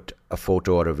supposed to put a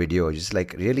photo or a video. Just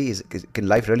like, really, can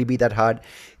life really be that hard?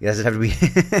 It doesn't have to be.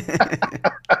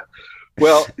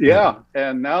 Well, yeah.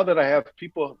 And now that I have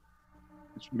people,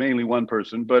 it's mainly one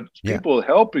person, but people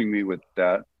helping me with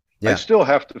that, I still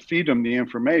have to feed them the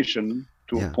information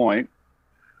to a point.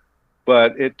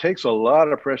 But it takes a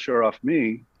lot of pressure off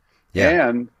me. Yeah.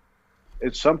 And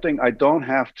it's something I don't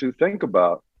have to think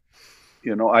about.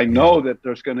 I know that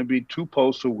there's going to be 2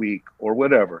 posts a week or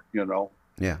whatever,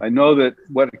 Yeah. I know that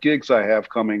what gigs I have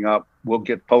coming up will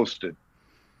get posted.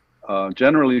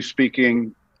 Generally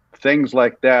speaking, things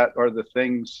like that are the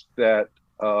things that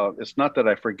it's not that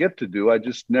I forget to do. I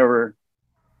just never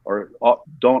or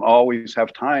don't always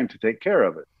have time to take care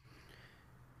of it.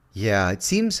 Yeah, it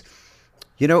seems...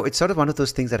 it's sort of one of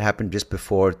those things that happened just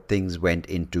before things went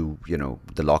into,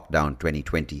 the lockdown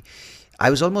 2020. I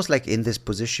was almost like in this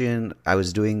position. I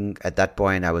was doing, at that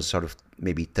point, I was sort of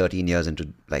maybe 13 years into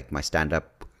like my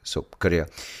stand-up career.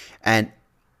 And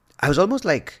I was almost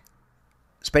like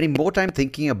spending more time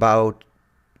thinking about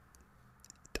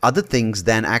other things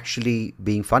than actually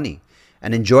being funny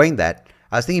and enjoying that.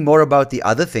 I was thinking more about the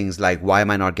other things, like why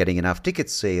am I not getting enough ticket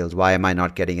sales? Why am I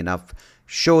not getting enough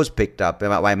shows picked up?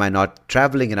 Why am I not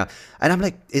traveling enough? And I'm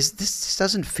like, this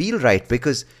doesn't feel right?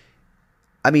 Because,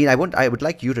 I mean, I would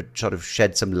like you to sort of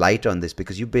shed some light on this,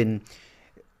 because you've been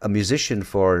a musician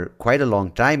for quite a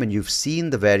long time and you've seen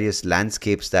the various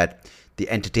landscapes that the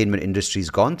entertainment industry's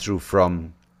gone through,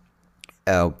 from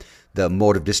the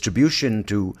mode of distribution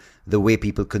to the way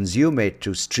people consume it,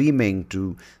 to streaming,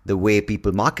 to the way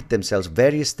people market themselves,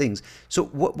 various things. So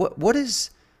what is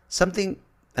something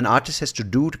an artist has to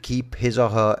do to keep his or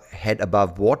her head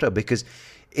above water? Because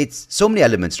it's so many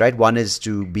elements, right? One is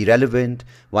to be relevant,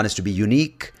 one is to be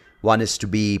unique, one is to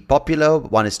be popular,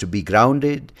 one is to be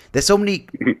grounded. There's so many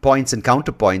points and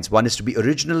counterpoints. One is to be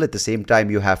original. At the same time,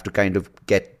 you have to kind of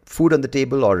get food on the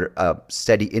table or a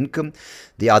steady income.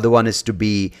 The other one is to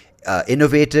be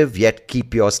innovative yet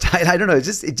keep your style. I don't know.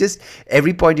 It's just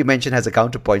every point you mention has a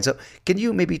counterpoint. So can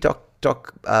you maybe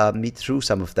talk me through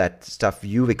some of that stuff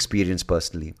you've experienced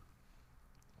personally?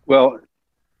 Well,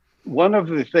 one of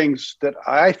the things that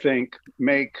I think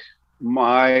make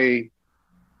my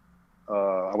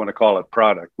I want to call it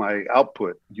product, my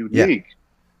output, unique,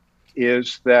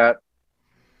 is that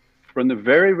from the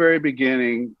very, very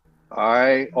beginning,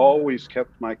 I always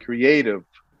kept my creative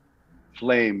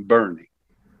flame burning.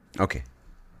 Okay.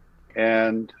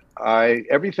 And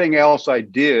everything else I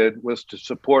did was to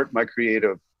support my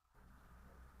creative,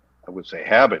 I would say,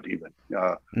 habit even.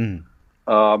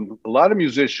 A lot of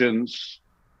musicians,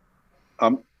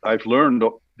 I've learned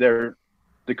the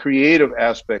creative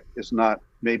aspect is not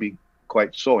maybe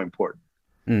quite so important.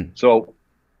 So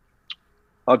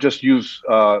I'll just use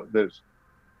the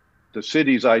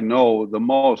cities I know the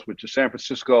most, which is San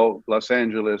Francisco, Los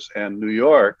Angeles, and New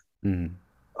York.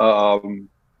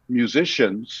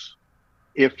 Musicians,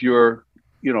 if you're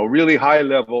really high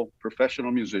level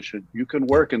professional musician, you can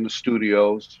work in the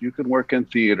studios, you can work in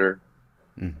theater,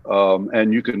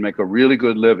 and you can make a really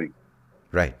good living.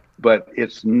 Right. But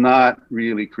it's not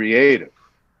really creative.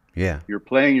 Yeah. You're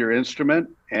playing your instrument,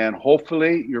 and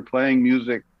hopefully you're playing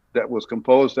music that was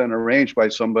composed and arranged by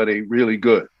somebody really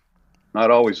good. Not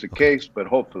always the case, but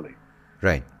hopefully.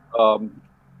 Right.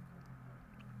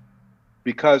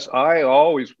 Because I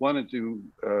always wanted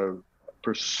to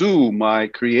pursue my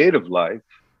creative life,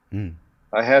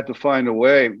 I had to find a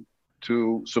way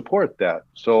to support that.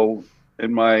 So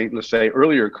in my, let's say,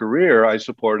 earlier career, I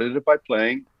supported it by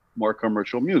playing more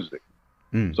commercial music.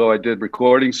 So I did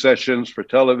recording sessions for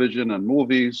television and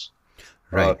movies,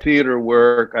 theater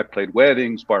work. I played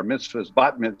weddings, bar mitzvahs,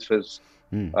 bat mitzvahs,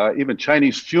 even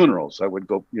Chinese funerals. I would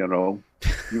go, you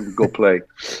would go play.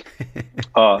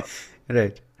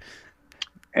 Right.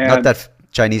 And not that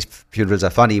Chinese funerals are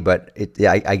funny, but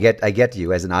I get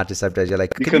you as an artist. Sometimes you're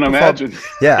like, you can imagine.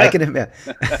 Yeah, I can imagine.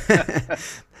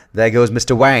 There goes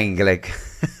Mr. Wang. Like,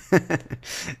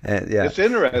 It's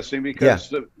interesting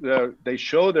because they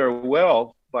show their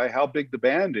wealth by how big the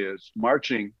band is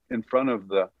marching in front of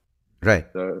the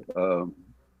Right. The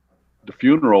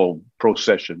funeral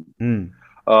procession.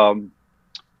 Um,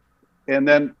 and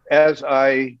then as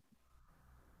I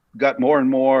got more and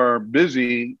more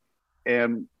busy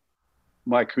and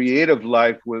my creative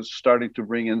life was starting to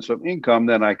bring in some income,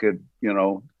 then I could,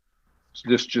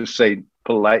 just say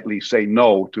politely say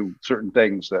no to certain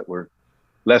things that were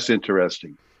less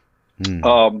interesting.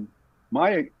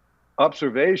 My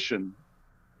observation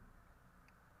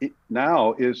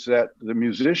now is that the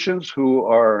musicians who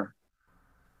are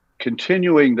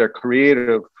continuing their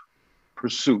creative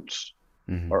pursuits,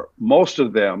 or most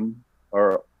of them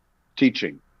are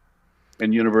teaching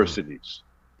in universities.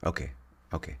 Okay.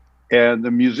 And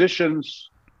the musicians,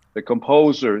 the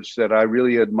composers that I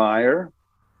really admire,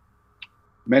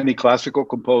 many classical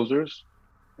composers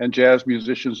and jazz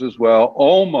musicians as well,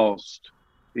 almost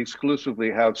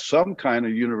exclusively have some kind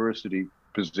of university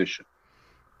position.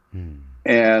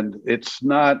 And it's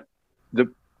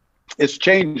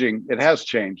changing. It has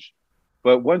changed.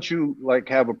 But once you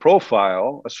have a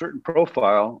certain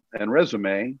profile and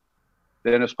resume,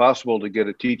 then it's possible to get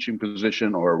a teaching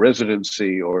position or a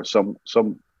residency or some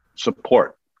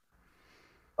support.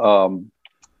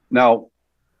 Now,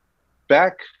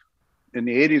 back in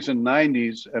the 80s and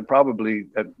 90s, and probably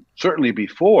certainly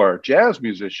before, jazz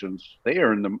musicians, they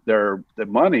earn their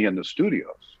money in the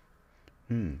studios.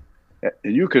 And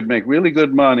you could make really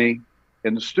good money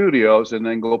in the studios and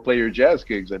then go play your jazz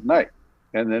gigs at night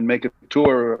and then make a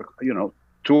tour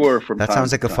from that time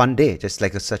sounds like to a time. fun day, just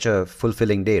like such a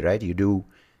fulfilling day, right? You do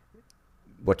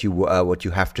what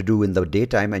you have to do in the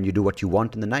daytime and you do what you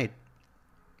want in the night.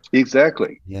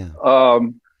 Exactly. Yeah.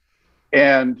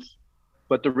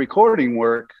 But the recording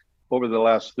work over the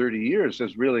last 30 years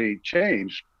has really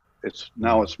changed. It's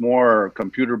more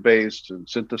computer based and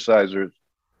synthesizers,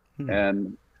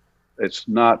 and it's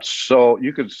not so.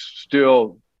 You could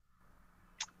still,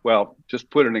 just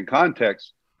put it in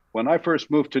context. When I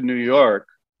first moved to New York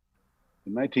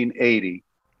in 1980,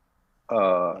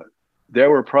 there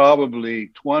were probably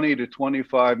 20 to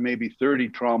 25, maybe 30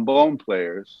 trombone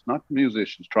players, not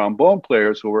musicians, trombone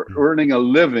players who were earning a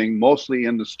living mostly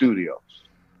in the studios.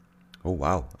 Oh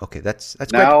wow! Okay, that's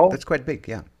now, quite big.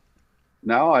 Yeah.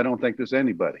 Now I don't think there's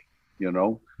anybody,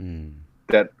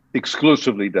 that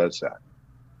exclusively does that.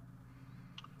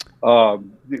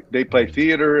 They play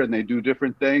theater and they do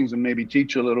different things and maybe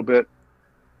teach a little bit,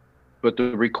 but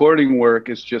the recording work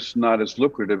is just not as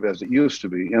lucrative as it used to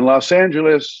be. In Los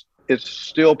Angeles, it's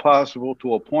still possible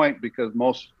to a point because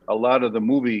a lot of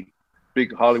the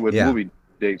big Hollywood movie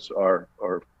dates are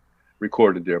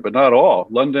recorded there, but not all.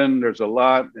 London, there's a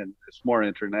lot, and it's more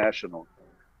international.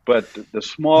 But the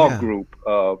small group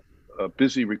of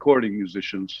busy recording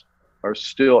musicians are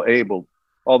still able,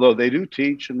 although they do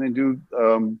teach and they do.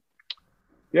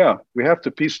 We have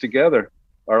to piece together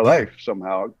our life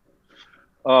somehow.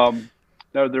 Now,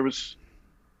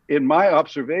 in my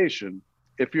observation,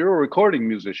 if you're a recording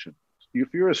musician,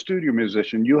 if you're a studio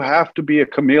musician, you have to be a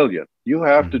chameleon. You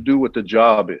have to do what the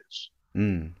job is.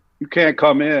 You can't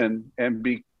come in and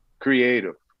be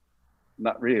creative.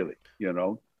 Not really,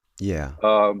 Yeah.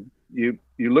 You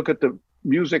look at the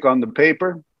music on the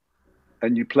paper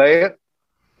and you play it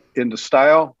in the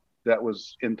style that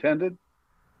was intended,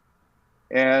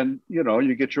 and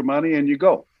you get your money and you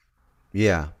go.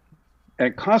 Yeah.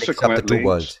 And consequently, the two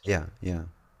worlds. Yeah.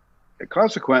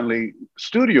 Consequently,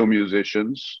 studio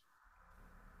musicians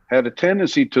had a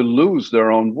tendency to lose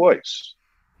their own voice.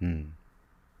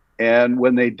 And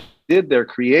when they did their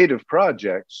creative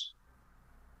projects,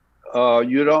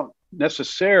 you don't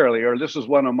necessarily, or this is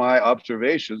one of my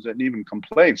observations and even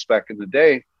complaints back in the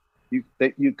day,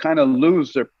 you kind of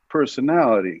lose their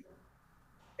personality.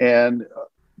 And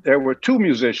there were two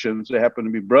musicians that happen to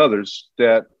be brothers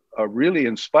that really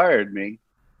inspired me.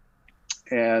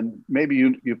 And maybe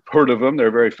you've heard of them.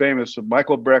 They're very famous.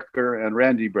 Michael Brecker and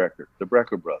Randy Brecker, the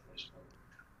Brecker brothers.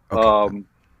 Okay.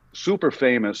 Super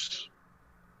famous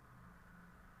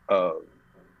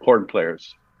horn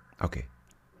players. Okay.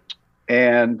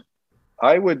 And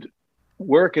I would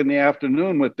work in the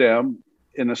afternoon with them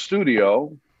in a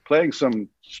studio playing some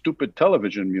stupid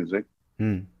television music.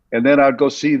 And then I'd go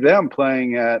see them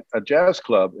playing at a jazz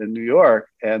club in New York,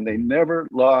 and they never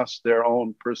lost their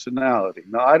own personality.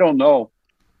 Now, I don't know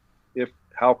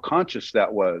how conscious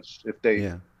that was, if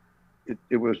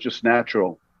it was just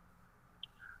natural.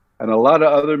 And a lot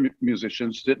of other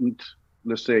musicians didn't,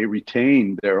 let's say,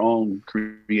 retain their own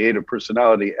creative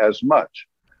personality as much.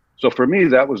 So for me,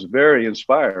 that was very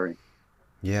inspiring.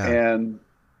 Yeah. And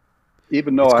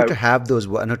even though it's good to have those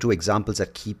one or two examples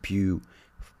that keep you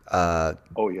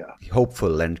Oh yeah.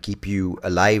 hopeful and keep you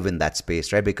alive in that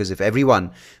space, right? Because if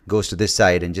everyone goes to this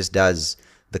side and just does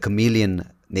the chameleon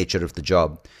nature of the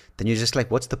job, then you're just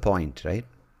like, what's the point, right?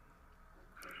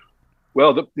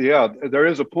 Well, yeah, there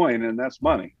is a point, and that's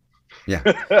money. Yeah.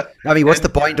 I mean, what's the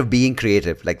And point of being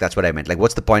creative? Like, that's what I meant. Like,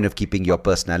 what's the point of keeping your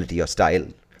personality, your style?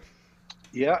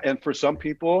 yeah, and for some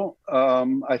people,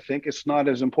 I think it's not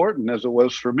as important as it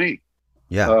was for me.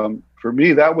 Yeah. For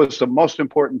me, that was the most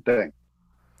important thing.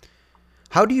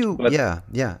 How do you, But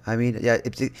yeah. I mean, yeah,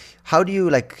 how do you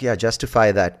like, yeah,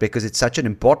 justify that? Because it's such an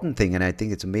important thing, and I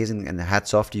think it's amazing, and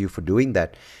hats off to you for doing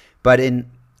that. But and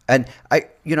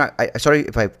sorry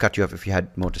if I cut you off. If you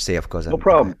had more to say, of course, no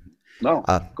problem. No,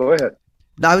 uh, go ahead.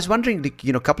 now, I was wondering, like,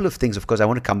 a couple of things. Of course, I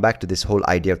want to come back to this whole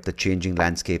idea of the changing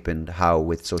landscape and how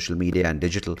with social media and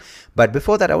digital. But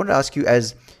before that, I want to ask you,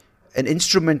 as an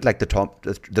instrument like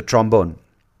the trombone,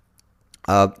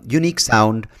 unique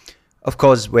sound. Of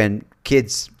course, when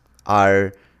kids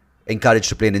are encouraged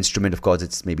to play an instrument, of course,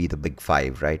 it's maybe the big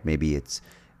five, right? Maybe it's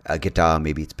a guitar,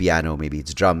 maybe it's piano, maybe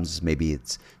it's drums, maybe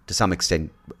it's to some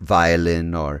extent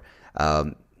violin, or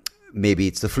maybe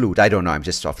it's the flute. I don't know. I'm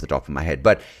just off the top of my head,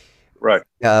 but Right.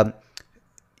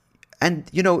 and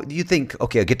you think,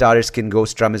 okay, a guitarist can go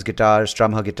strum his guitar,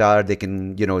 strum her guitar. They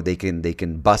can, they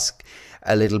can busk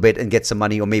a little bit and get some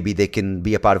money, or maybe they can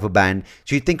be a part of a band.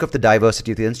 So you think of the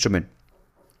diversity of the instrument.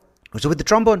 So with the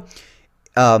trombone,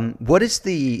 what is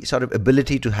the sort of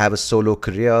ability to have a solo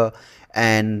career,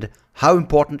 and how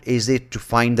important is it to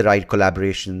find the right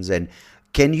collaborations? And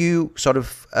can you sort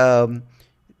of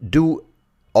do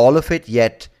all of it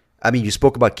yet? I mean, you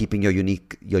spoke about keeping your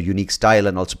unique style,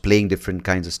 and also playing different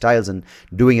kinds of styles, and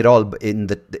doing it all in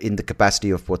the capacity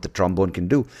of what the trombone can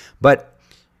do. But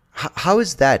how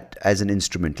is that as an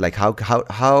instrument? Like how I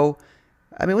mean,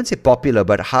 I wouldn't say popular,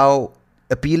 but how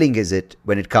appealing is it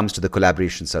when it comes to the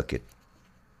collaboration circuit?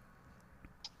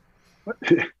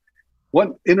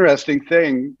 One interesting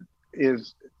thing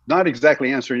is not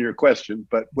exactly answering your question,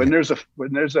 but when Yeah.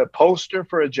 there's a poster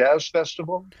for a jazz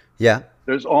festival, Yeah.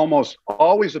 there's almost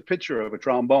always a picture of a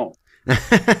trombone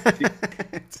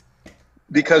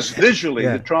because visually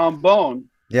the Yeah. trombone,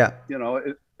 Yeah.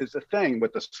 is a thing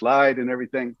with the slide and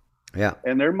everything. Yeah.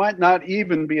 And there might not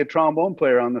even be a trombone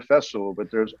player on the festival, but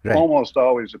there's Right. almost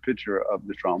always a picture of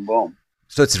the trombone.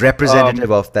 So it's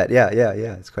representative of that. Yeah. Yeah.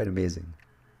 Yeah. It's quite amazing.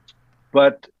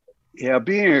 But yeah,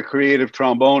 being a creative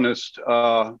trombonist,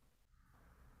 I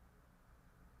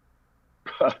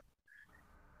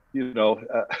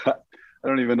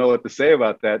don't even know what to say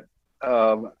about that.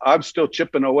 I'm still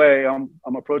chipping away. I'm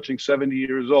approaching 70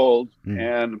 years old,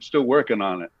 and I'm still working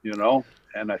on it.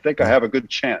 And I think I have a good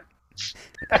chance.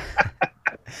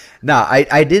 Now,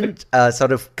 I didn't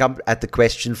sort of come at the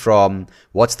question from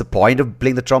what's the point of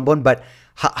playing the trombone, but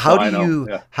how I do know. you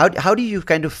Yeah. how do you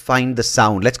kind of find the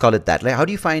sound? Let's call it that. Like, how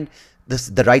do you find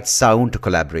the right sound to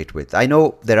collaborate with? I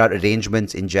know there are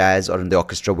arrangements in jazz or in the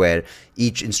orchestra where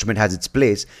each instrument has its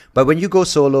place, but when you go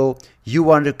solo, you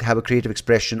want to have a creative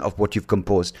expression of what you've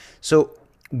composed. So,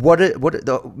 what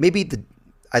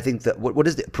I think that what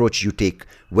is the approach you take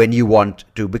when you want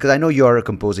to? Because I know you're a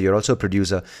composer, you're also a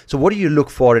producer. So what do you look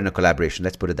for in a collaboration?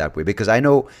 Let's put it that way. Because I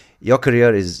know your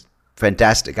career is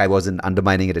fantastic. I wasn't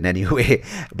undermining it in any way,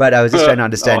 but I was just trying to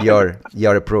understand No.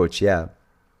 your approach. Yeah.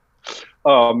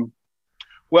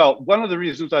 Well, one of the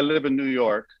reasons I live in New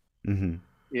York Mm-hmm.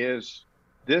 is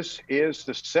this is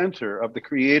the center of the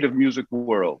creative music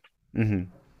world, Mm-hmm.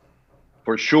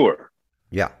 for sure.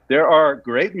 Yeah. There are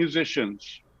great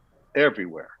musicians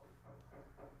everywhere,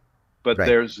 but Right.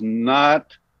 there's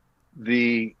not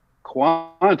the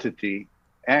quantity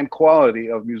and quality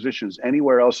of musicians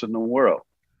anywhere else in the world.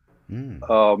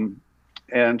 Mm.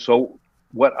 And so,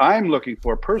 what I'm looking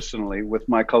for personally with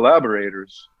my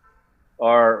collaborators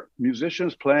are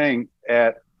musicians playing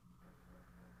at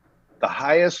the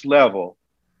highest level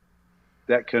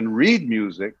that can read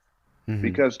music, Mm-hmm.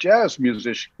 because jazz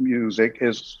music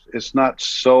is not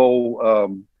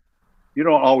so you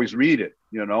don't always read it.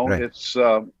 Right. It's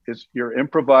you're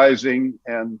improvising,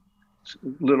 and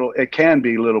it can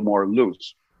be a little more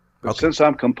loose. But Okay. since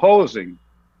I'm composing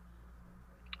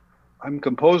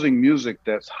music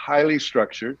that's highly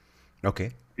structured,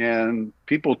 Okay. and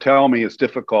people tell me it's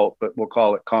difficult, but we'll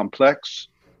call it complex.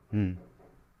 Mm.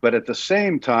 But at the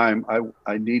same time,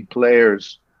 I need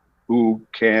players who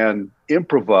can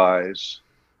improvise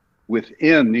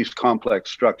within these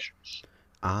complex structures.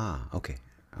 Ah. Okay.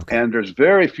 Okay. And there's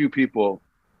very few people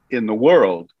in the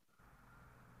world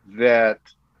that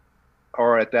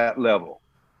are at that level.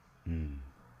 Mm.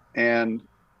 And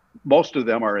most of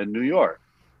them are in New York.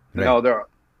 Right. Now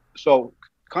so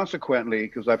consequently,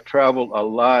 because I've traveled a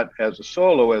lot as a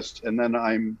soloist, and then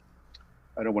I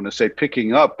don't want to say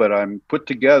picking up, but I'm put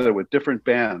together with different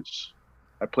bands.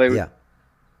 I play with, Yeah.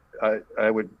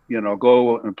 I would,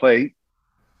 go and play,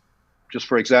 just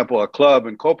for example, a club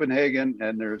in Copenhagen,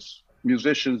 and there's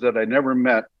musicians that I never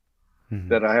met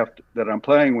that I'm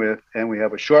playing with, and we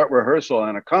have a short rehearsal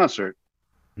and a concert.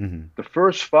 The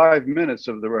first 5 minutes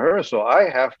of the rehearsal, I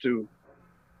have to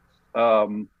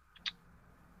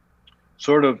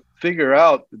sort of figure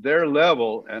out their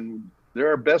level and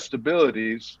their best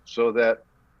abilities, so that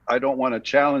I don't want to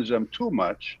challenge them too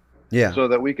much, so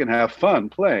that we can have fun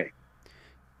playing.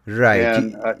 Right.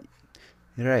 And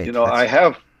right.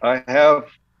 I have,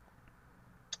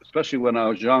 especially when I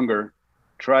was younger,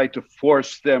 tried to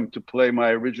force them to play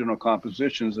my original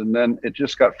compositions, and then it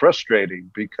just got frustrating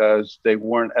because they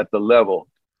weren't at the level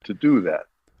to do that.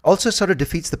 Also sort of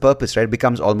defeats the purpose, right? It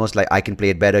becomes almost like I can play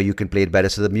it better, you can play it better.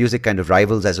 So the music kind of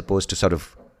rivals, as opposed to sort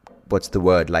of, what's the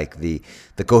word, like the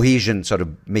cohesion, sort of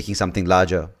making something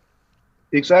larger.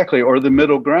 Exactly, or the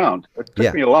middle ground. It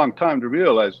took me a long time to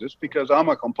realize this, because I'm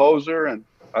a composer and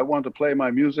I want to play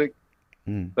my music,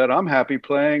 but I'm happy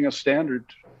playing a standard,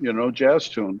 jazz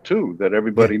tune too, that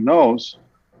everybody knows,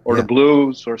 or the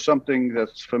blues, or something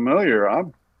that's familiar.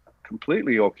 I'm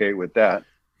completely okay with that.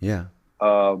 Yeah.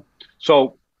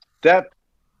 So that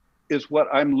is what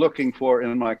I'm looking for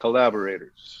in my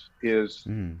collaborators, is,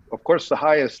 of course, the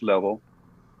highest level,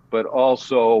 but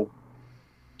also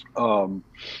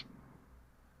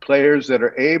players that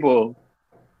are able,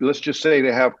 let's just say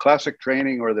they have classic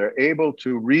training, or they're able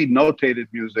to read notated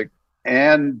music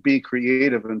and be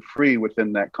creative and free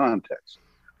within that context.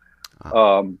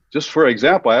 Just for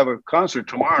example, I have a concert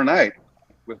tomorrow night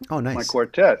with my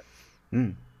quartet.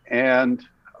 And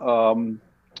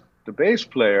the bass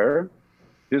player,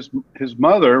 his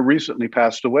mother recently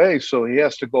passed away, so he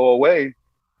has to go away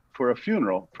for a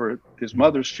funeral, for his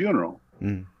mother's funeral.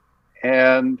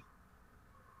 And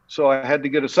so I had to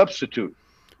get a substitute.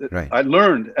 Right. I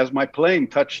learned as my plane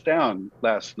touched down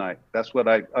last night. That's what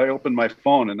I opened my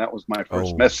phone, and that was my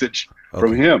first message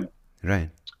from him. Right.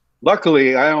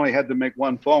 Luckily, I only had to make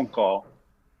one phone call,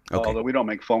 although we don't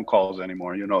make phone calls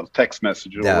anymore, text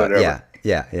message or whatever.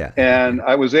 Yeah. And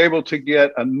I was able to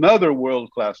get another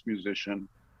world-class musician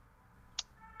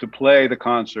to play the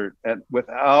concert, and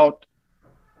without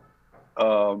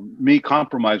me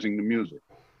compromising the music.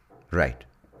 Right.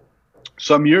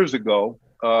 Some years ago,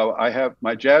 I have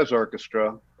my jazz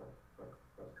orchestra.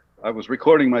 I was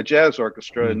recording my jazz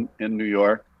orchestra in New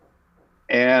York,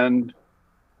 and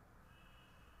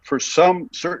for some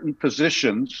certain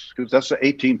positions, because that's an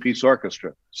 18-piece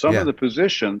orchestra, some of the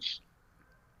positions,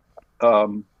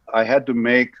 I had to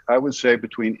make, I would say,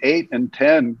 between 8 and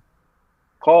 10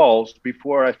 calls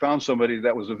before I found somebody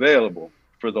that was available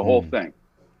for the whole thing.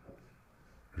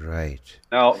 Right.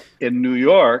 Now, in New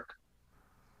York,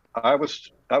 it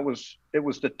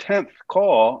was the 10th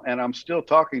call, and I'm still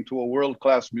talking to a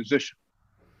world-class musician.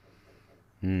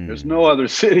 There's no other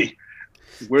city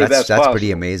where that's possible.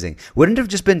 Pretty amazing. Wouldn't it have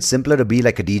just been simpler to be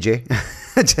like a DJ?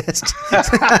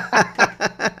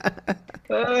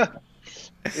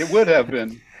 It would have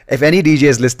been. If any DJ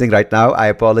is listening right now, I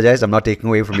apologize. I'm not taking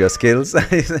away from your skills. Well,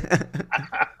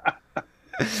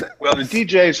 the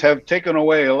DJs have taken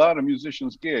away a lot of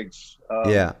musicians' gigs.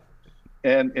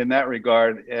 And in that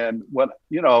regard, and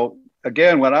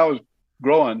again, when I was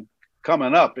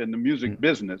coming up in the music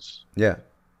business,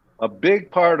 a big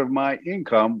part of my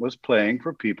income was playing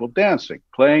for people dancing,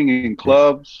 playing in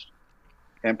clubs,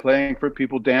 and playing for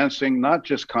people dancing, not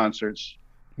just concerts.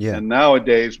 And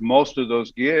nowadays, most of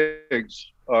those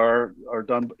gigs are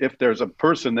done, if there's a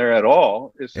person there at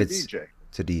all, it's a DJ.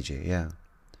 It's a DJ, yeah.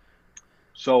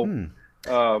 So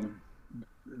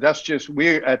that's just,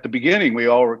 at the beginning, we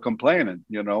all were complaining,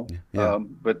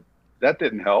 but that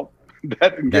didn't help.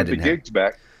 That didn't get the gigs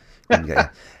back.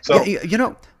 So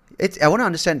I want to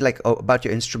understand about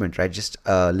your instrument, right? Just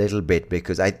a little bit,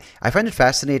 because I find it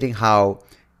fascinating how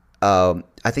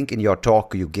I think in your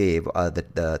talk you gave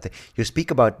that you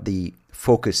speak about the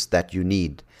focus that you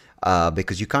need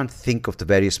because you can't think of the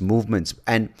various movements,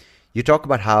 and you talk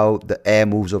about how the air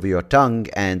moves over your tongue,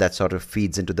 and that sort of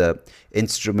feeds into the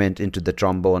instrument, into the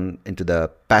trombone, into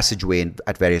the passageway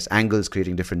at various angles,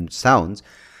 creating different sounds.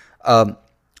 And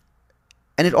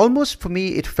it almost, for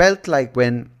me, it felt like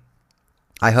when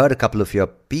I heard a couple of your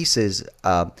pieces,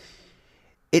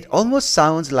 it almost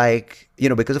sounds like,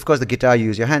 because of course the guitar you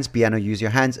use your hands, piano you use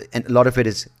your hands, and a lot of it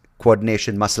is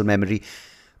coordination, muscle memory.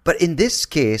 But in this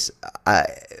case,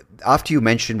 after you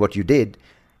mentioned what you did,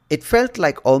 it felt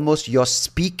like almost you're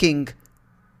speaking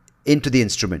into the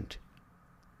instrument.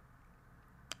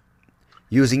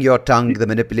 using your tongue, the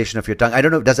manipulation of your tongue. I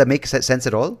don't know. Does that make sense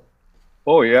at all?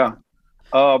 Oh, yeah.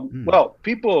 Well,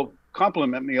 people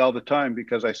compliment me all the time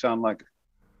because I sound like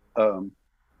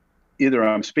either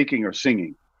I'm speaking or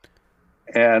singing.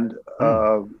 And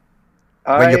when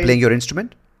you're playing your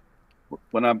instrument?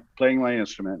 When I'm playing my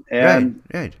instrument. And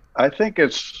right. I think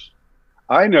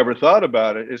I never thought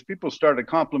about it, is people started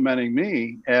complimenting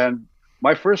me. And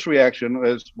my first reaction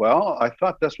was, well, I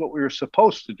thought that's what we were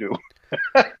supposed to do.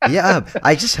 Yeah,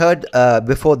 I just heard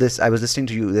before this, I was listening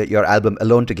to your album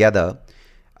Alone Together.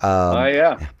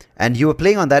 Yeah. And you were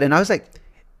playing on that, and I was like,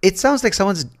 it sounds like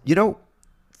someone's doing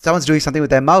something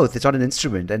with their mouth. It's not an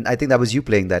instrument. And I think that was you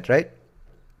playing that, right?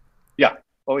 Yeah.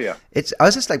 Oh, yeah. I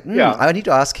was just like, I need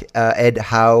to ask Ed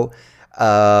how,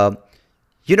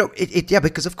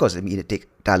 because of course, I mean, it takes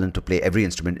talent to play. Every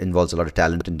instrument involves a lot of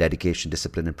talent and dedication,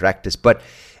 discipline, and practice. But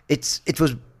it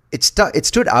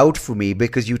stood out for me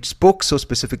because you spoke so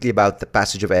specifically about the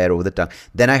passage of air over the tongue.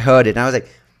 Then I heard it, and I was like,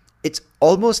 it's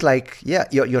almost like,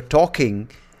 you're talking,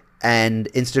 and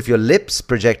instead of your lips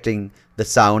projecting the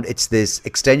sound, it's this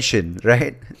extension,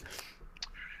 right?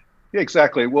 Yeah,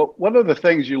 exactly. Well, one of the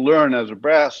things you learn as a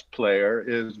brass player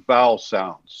is vowel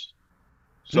sounds.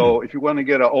 So if you want to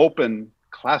get an open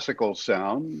classical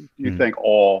sound, you think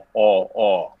all.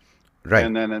 Right.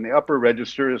 And then in the upper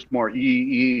register, it's more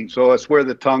E. So it's where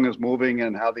the tongue is moving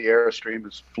and how the airstream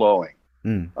is flowing.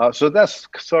 So that's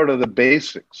sort of the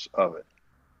basics of it.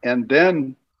 And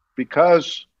then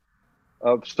because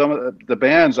of some of the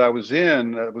bands I was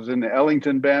in the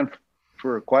Ellington band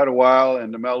for quite a while,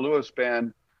 and the Mel Lewis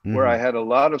band, where I had a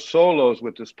lot of solos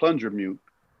with this plunger mute.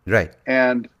 Right.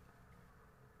 And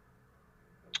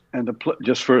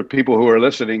just for people who are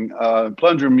listening,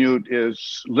 plunger mute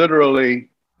is literally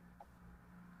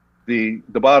the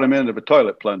bottom end of a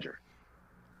toilet plunger.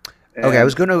 And okay,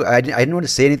 I didn't want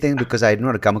to say anything because I didn't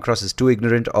want to come across as too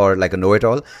ignorant or like a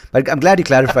know-it-all, but I'm glad you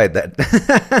clarified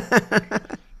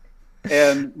that.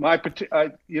 And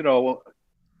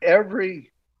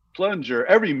every plunger,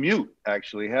 every mute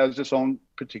actually has its own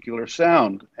particular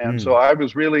sound. And so I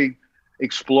was really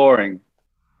exploring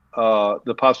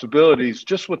the possibilities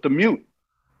just with the mute.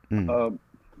 Why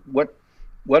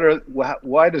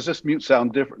does this mute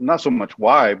sound different? Not so much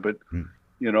why, but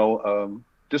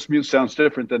this mute sounds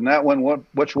different than that one.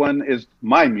 Which one is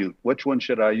my mute? Which one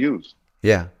should I use?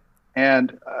 Yeah.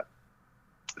 And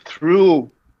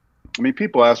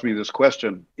people ask me this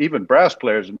question, even brass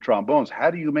players and trombones, how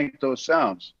do you make those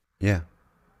sounds? Yeah.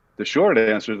 The short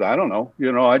answer is, I don't know.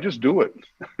 I just do it.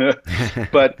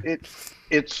 But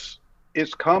it's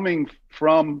coming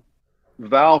from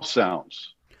vowel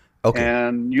sounds. Okay.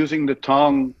 And using the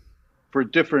tongue for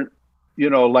different,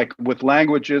 like with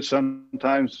languages,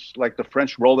 sometimes like the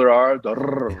French roll their R.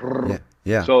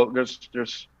 Yeah. So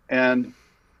and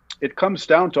it comes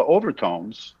down to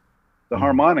overtones, the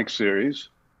harmonic series.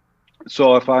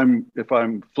 So if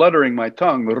I'm fluttering my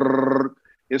tongue,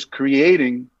 it's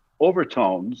creating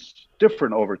overtones,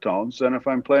 different overtones than if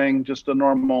I'm playing just a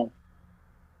normal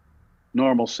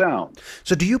sound.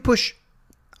 So do you push?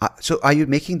 So are you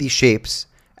making these shapes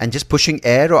and just pushing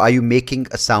air, or are you making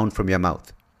a sound from your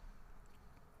mouth?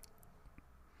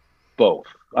 Both.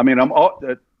 I mean,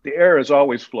 the air is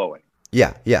always flowing.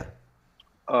 Yeah.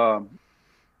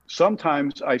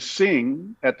 Sometimes I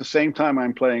sing at the same time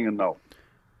I'm playing a note.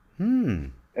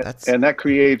 And that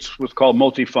creates what's called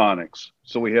multiphonics.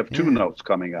 So we have two notes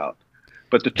coming out,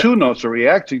 but the two notes are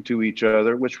reacting to each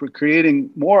other, which we're creating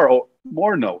more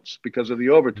notes because of the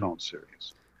overtone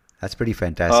series. That's pretty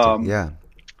fantastic. Yeah.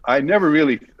 I never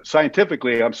really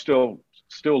scientifically. I'm still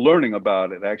learning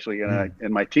about it actually,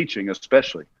 in my teaching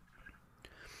especially.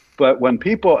 But when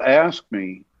people ask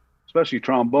me, especially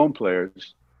trombone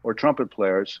players or trumpet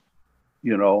players,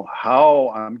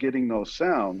 how I'm getting those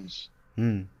sounds.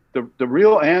 The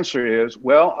real answer is,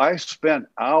 well, I spent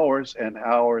hours and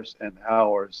hours and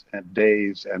hours and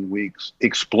days and weeks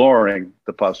exploring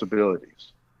the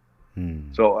possibilities.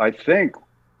 So I think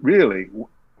really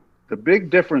the big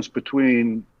difference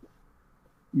between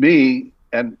me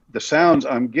and the sounds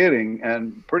I'm getting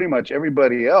and pretty much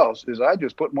everybody else is I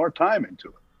just put more time into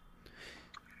it.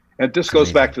 And this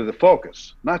goes back to the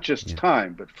focus, not just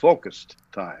time, but focused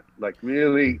time, like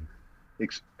really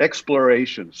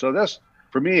exploration. So that's,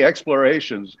 for me,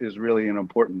 explorations is really an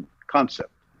important concept.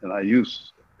 And I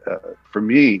use, for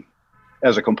me,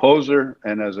 as a composer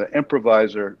and as an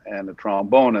improviser and a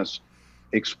trombonist,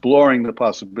 exploring the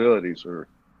possibilities are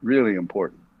really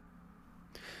important.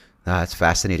 That's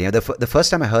fascinating. The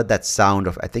first time I heard that sound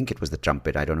of, I think it was the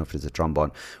trumpet, I don't know if it was the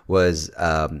trombone, was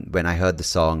when I heard the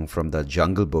song from the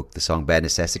Jungle Book, the song Bare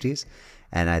Necessities.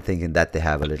 And I think in that they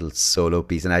have a little solo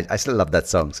piece, and I still love that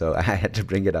song, so I had to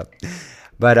bring it up.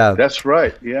 But that's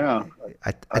right. Yeah,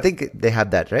 I think they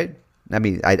have that, right? I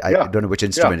mean, I yeah, don't know which yeah.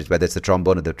 instrument, whether it's the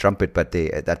trombone or the trumpet, but they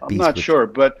that I'm piece not which sure,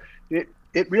 but it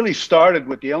really started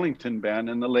with the Ellington Band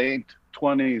in the late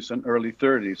 20s and early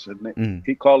 30s, and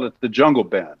he called it the Jungle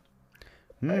Band.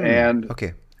 And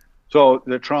okay, so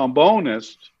the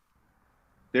trombonist,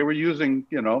 they were using,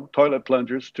 toilet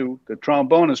plungers too. The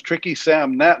trombonist, Tricky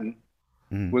Sam Natton,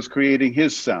 was creating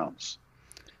his sounds.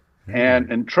 And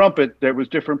in trumpet, there was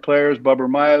different players, Bubber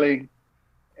Miley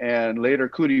and later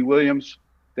Cootie Williams,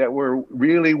 that were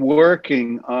really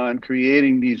working on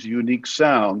creating these unique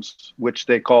sounds, which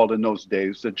they called in those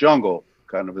days the jungle,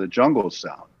 kind of the jungle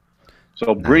sound.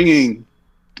 So nice. bringing,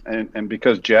 and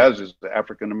because jazz is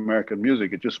African American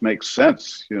music, it just makes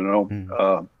sense,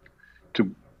 to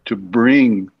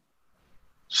bring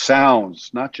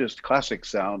sounds, not just classic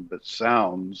sound, but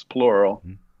sounds, plural,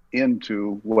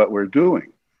 into what we're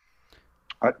doing.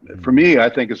 For me, I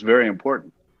think it's very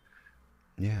important.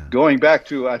 Yeah. Going back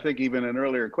to, I think, even an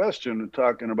earlier question,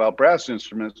 talking about brass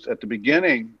instruments, at the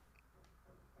beginning,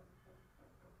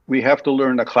 we have to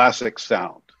learn a classic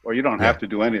sound, or you don't have to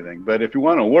do anything. But if you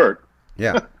want to work,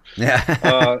 yeah,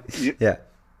 yeah, yeah,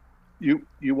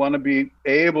 you want to be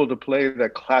able to play the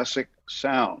classic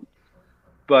sound.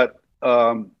 But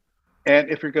and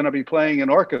if you're going to be playing in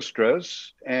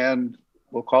orchestras, and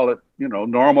we'll call it,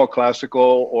 normal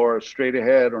classical or straight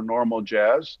ahead or normal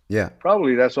jazz, yeah,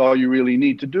 probably that's all you really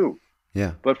need to do.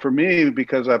 yeah. But for me,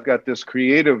 because I've got this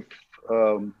creative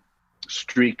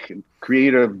streak and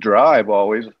creative drive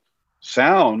always,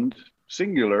 sound,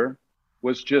 singular,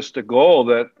 was just a goal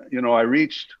that, I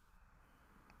reached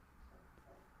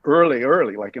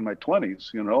early, like in my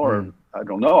 20s, or I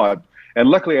don't know. And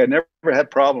luckily, I never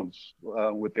had problems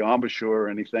with the embouchure or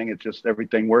anything. It just,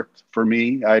 everything worked for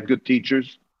me. I had good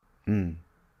teachers. And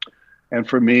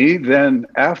for me, then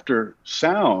after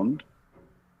sound,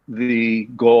 the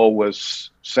goal was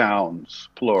sounds,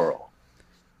 plural.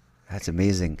 That's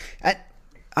amazing. And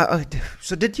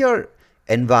so did your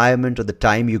environment or the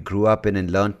time you grew up in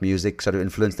and learned music sort of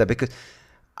influence that? Because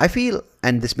I feel,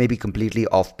 and this may be completely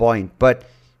off point, but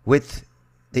with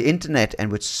the internet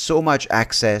and with so much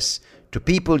access to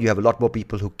people, you have a lot more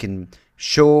people who can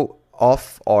show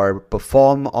off or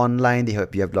perform online. You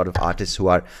have a lot of artists who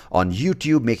are on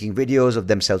YouTube making videos of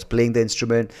themselves playing the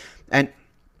instrument.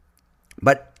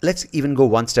 But let's even go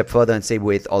one step further and say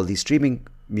with all these streaming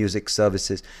music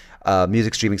services,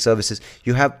 music streaming services,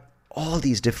 you have all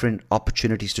these different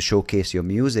opportunities to showcase your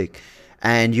music.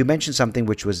 And you mentioned something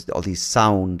which was all these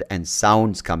sound and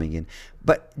sounds coming in.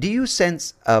 But do you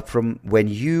sense from when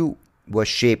you were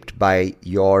shaped by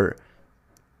your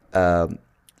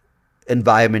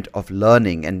environment of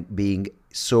learning and being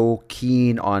so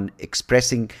keen on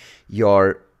expressing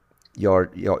your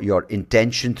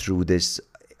intention through this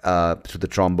through the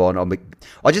trombone,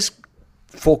 or just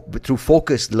through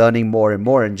focused learning more and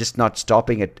more, and just not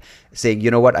stopping at saying,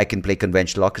 what, I can play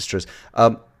conventional orchestras.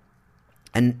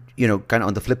 And, kind of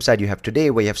on the flip side, you have today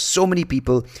where you have so many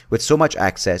people with so much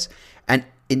access. And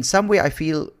in some way, I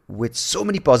feel with so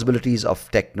many possibilities of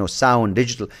techno, sound,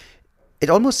 digital, it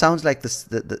almost sounds like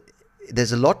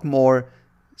there's a lot more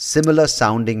similar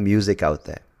sounding music out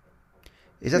there.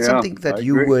 Is that something that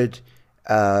you would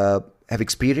have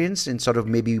experienced, in sort of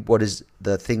maybe what is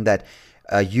the thing that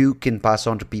you can pass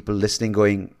on to people listening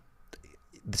going,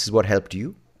 this is what helped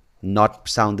you not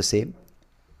sound the same?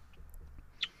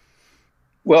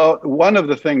 Well, one of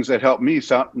the things that helped me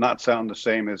not sound the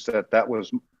same is that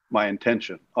was my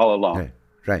intention all along.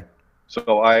 Right.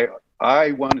 So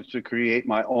I wanted to create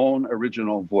my own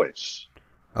original voice.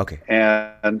 Okay.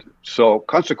 And so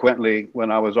consequently,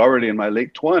 when I was already in my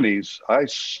late 20s, I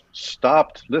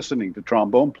stopped listening to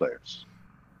trombone players.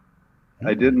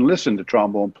 I didn't listen to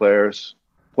trombone players.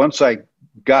 Once I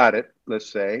got it,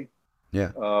 let's say,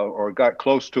 or got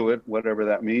close to it, whatever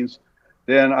that means,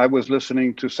 then I was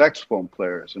listening to saxophone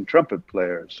players and trumpet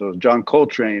players. So John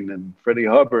Coltrane and Freddie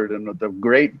Hubbard and the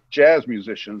great jazz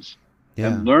musicians,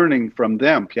 and learning from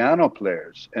them, piano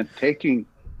players, and taking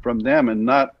from them and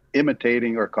not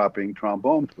imitating or copying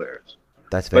trombone players.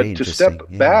 That's very interesting. But to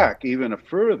step back even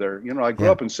further, I grew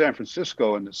up in San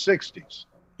Francisco in the 60s.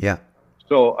 Yeah.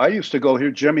 So I used to go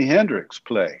hear Jimi Hendrix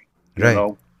play, you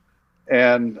know,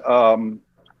 and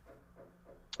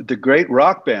the great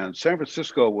rock bands. San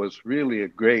Francisco was really a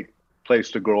great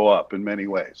place to grow up in many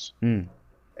ways.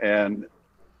 And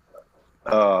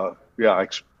of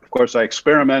course, I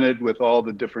experimented with all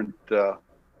the different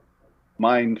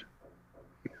mind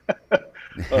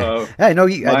I know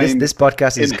mind this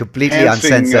podcast is completely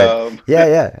enhancing. uncensored. Yeah,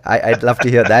 yeah. I'd love to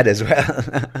hear that as well.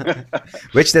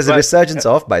 Which there's a But resurgence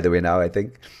of, by the way, now, I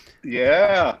think,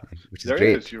 yeah, which is there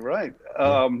great. is. You're right.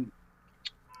 Yeah.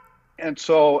 And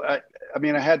so I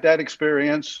mean, I had that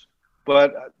experience,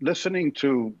 but listening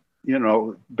to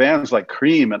bands like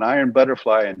Cream and Iron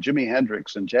Butterfly and Jimi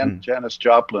Hendrix and Mm. Janis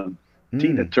Joplin,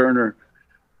 Tina Mm. Turner,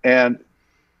 and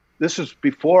this is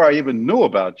before I even knew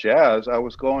about jazz. I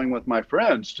was going with my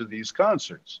friends to these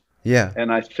concerts, Yeah.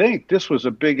 and I think this was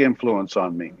a big influence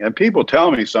on me. And people tell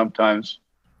me sometimes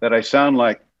that I sound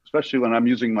like, especially when I'm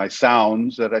using my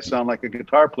sounds, that I sound like a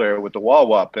guitar player with the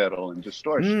wah-wah pedal and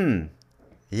distortion. Mm.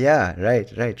 Yeah.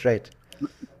 Right. Right. Right.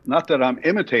 Not that I'm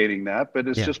imitating that, but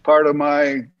it's Yeah. just part of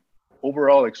my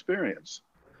overall experience.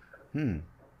 Hmm.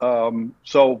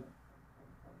 So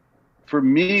for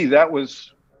me, that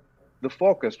was the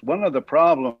focus. One of the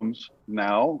problems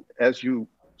now, as you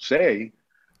say,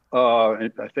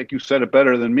 and I think you said it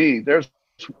better than me, there's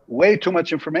way too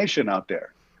much information out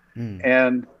there. Mm.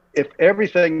 And if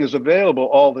everything is available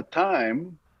all the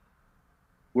time,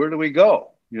 where do we go?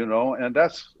 And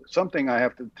that's something I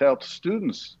have to tell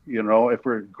students, if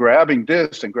we're grabbing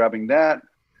this and grabbing that.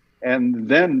 And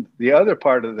then the other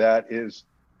part of that is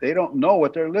they don't know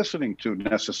what they're listening to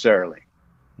necessarily.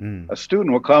 Mm. A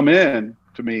student will come in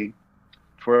to me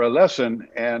for a lesson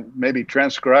and maybe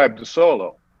transcribe the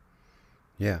solo.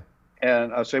 Yeah.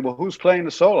 And I'll say, well, who's playing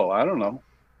the solo? I don't know.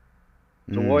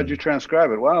 So why'd you Mm.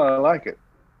 transcribe it? Well, I like it.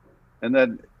 And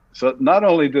then, so not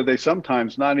only do they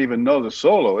sometimes not even know the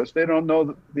soloist, they don't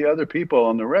know the other people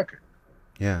on the record.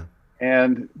 Yeah.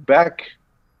 And back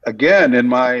again in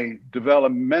my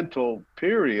developmental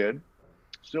period,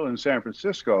 still in San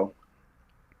Francisco,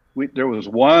 there was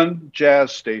one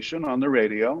jazz station on the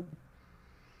radio.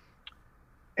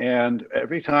 And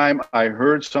every time I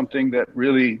heard something that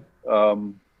really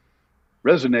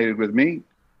resonated with me,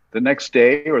 the next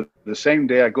day or the same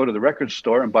day, I go to the record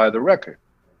store and buy the record.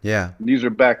 Yeah. And these are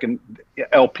back in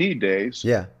LP days.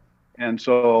 Yeah. And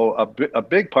so a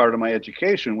big part of my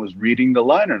education was reading the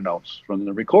liner notes from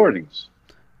the recordings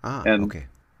and Okay.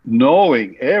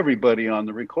 knowing everybody on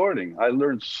the recording. I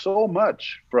learned so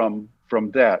much from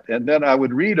that. And then I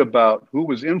would read about who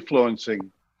was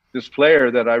influencing this player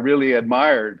that I really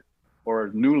admired or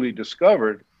newly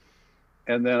discovered.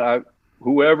 And then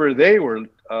whoever they were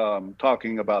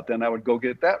talking about, then I would go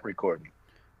get that recording.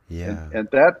 Yeah. And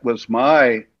that was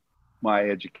my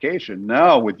education.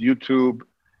 Now with YouTube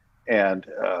and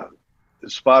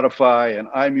Spotify and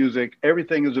iMusic,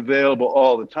 everything is available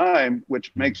all the time,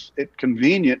 which makes it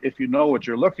convenient if you know what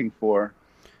you're looking for.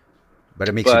 But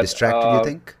it makes you distracted, you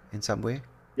think, in some way?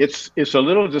 It's a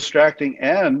little distracting,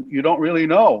 and you don't really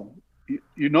know.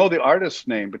 You know the artist's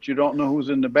name, but you don't know who's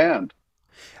in the band.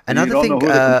 And you Another don't thing know who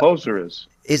the composer is.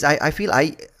 I feel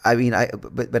I mean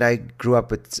but I grew up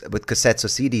with cassettes or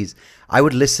CDs. I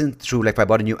would listen through, like, if I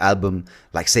bought a new album,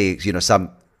 like, say,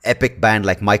 some epic band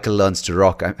like Michael Learns to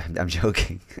Rock. I'm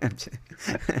joking.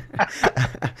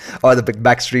 Or the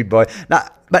Backstreet Boy. Now,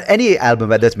 but any album,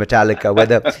 whether it's Metallica,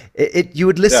 whether you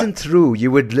would listen through,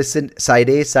 you would listen side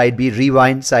A, side B,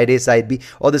 rewind, side A, side B,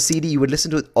 or the CD, you would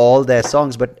listen to all their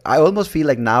songs. But I almost feel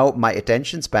like now my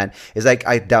attention span is like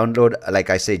I download, like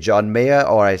I say, John Mayer,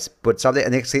 or I put something,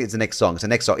 and next it's the next song. It's the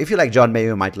next song. If you like John Mayer,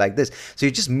 you might like this. So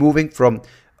you're just moving from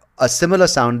a similar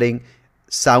sounding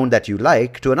sound that you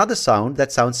like to another sound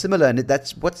that sounds similar, and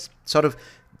that's what's sort of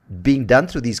being done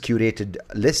through these curated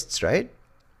lists, right?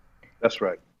 That's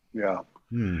right. Yeah.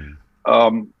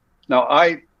 Now,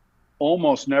 I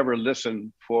almost never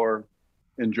listen for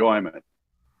enjoyment.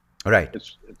 Right.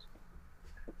 It's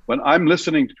when I'm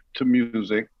listening to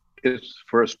music, it's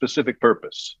for a specific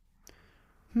purpose.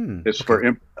 It's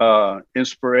for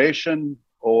inspiration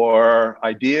or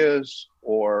ideas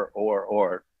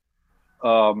or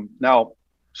now.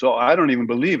 So I don't even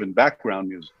believe in background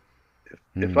music.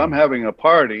 If I'm having a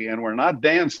party and we're not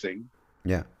dancing,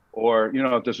 or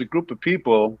if there's a group of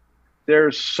people,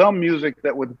 there's some music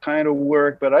that would kind of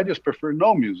work, but I just prefer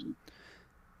no music.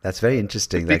 That's very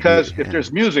interesting. Because if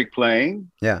there's music playing,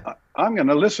 I'm going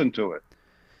to listen to it.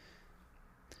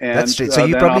 And, that's true. So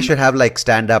you probably should have, like,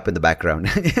 stand up in the background.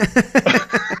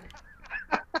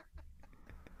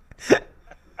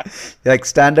 Like,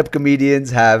 stand-up comedians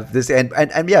have this, and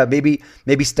yeah,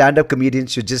 maybe stand-up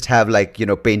comedians should just have, like,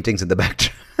 paintings in the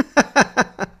background.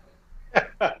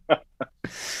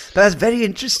 That's very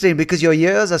interesting, because your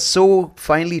ears are so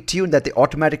finely tuned that they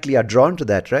automatically are drawn to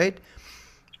that, right?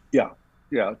 Yeah,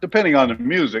 depending on the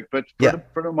music, but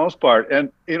for the most part.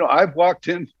 And I've walked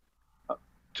in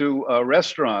to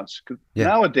restaurants.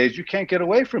 Nowadays you can't get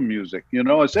away from music.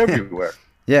 It's everywhere.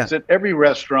 Yeah. It's at every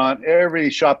restaurant, every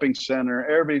shopping center,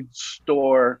 every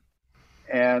store.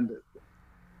 And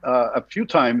a few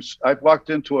times I've walked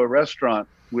into a restaurant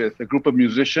with a group of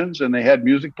musicians and they had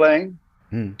music playing.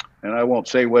 Mm. And I won't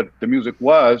say what the music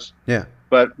was, Yeah.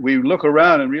 but we look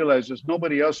around and realize there's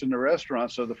nobody else in the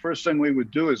restaurant. So the first thing we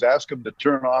would do is ask them to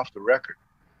turn off the record,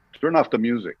 turn off the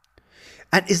music.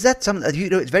 And is that something,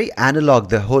 it's very analog,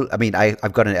 the whole, I mean,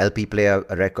 I've got an LP player,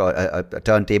 a record, a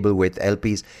turntable with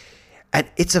LPs, and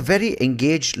it's a very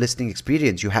engaged listening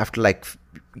experience. You have to like,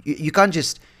 you can't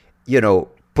just,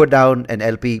 put down an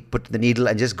LP, put the needle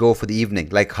and just go for the evening,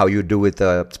 like how you do with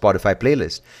a Spotify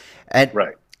playlist. And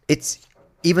right. It's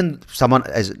even someone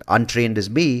as untrained as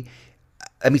me.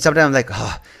 I mean, sometimes I'm like,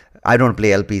 I don't play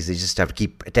LPs. I just have to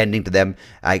keep attending to them.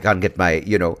 I can't get my,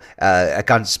 I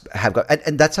can't have.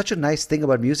 And that's such a nice thing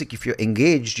about music. If you're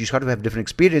engaged, you sort of have a different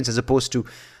experience as opposed to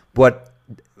what.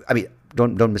 I mean,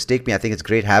 don't mistake me. I think it's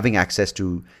great having access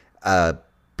to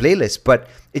playlists, but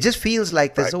it just feels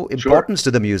like there's no importance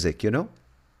to the music.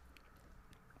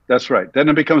 That's right. Then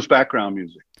it becomes background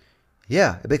music.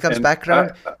 Yeah, it becomes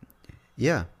background.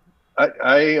 Yeah.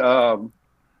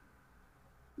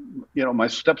 My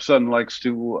stepson likes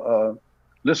to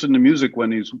listen to music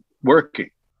when he's working.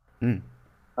 Mm.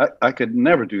 I could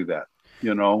never do that.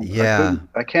 Yeah.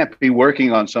 I can't be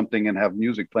working on something and have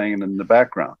music playing in the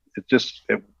background.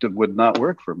 It would not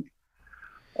work for me.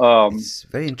 It's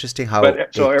very interesting how.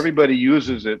 So everybody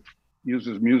uses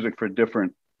music for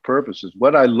different purposes.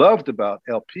 What I loved about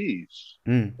LPs,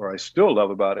 or I still love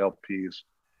about LPs,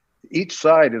 each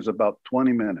side is about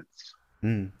 20 minutes.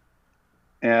 Mm.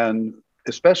 And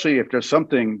especially if there's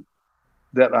something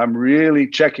that I'm really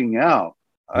checking out,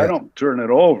 I don't turn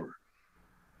it over.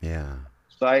 Yeah.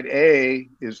 Side A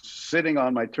is sitting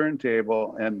on my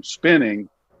turntable and spinning,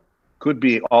 could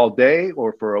be all day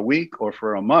or for a week or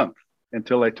for a month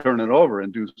until I turn it over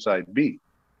and do side B.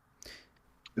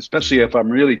 Especially if I'm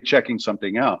really checking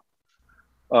something out.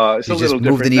 It's a little different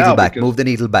now. Move the needle back, move the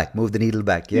needle back, move the needle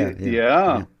back.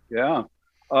 Yeah.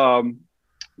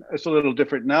 It's a little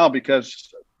different now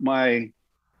because my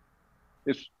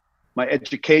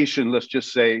education, let's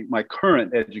just say my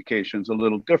current education is a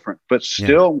little different, but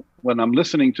still when I'm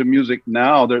listening to music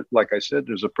now, like I said,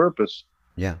 there's a purpose.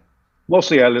 Yeah.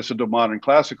 Mostly I listen to modern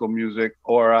classical music,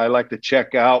 or I like to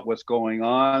check out what's going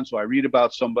on. So I read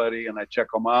about somebody and I check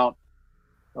them out.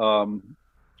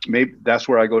 Maybe that's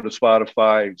where I go to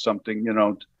Spotify, something,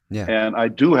 and I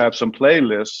do have some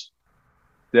playlists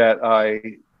that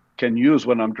I can use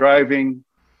when I'm driving.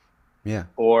 Yeah.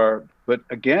 But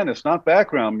again, it's not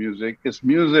background music. It's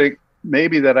music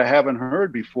maybe that I haven't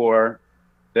heard before.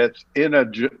 That's in a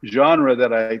genre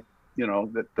that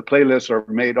that the playlists are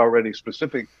made already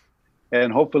specific,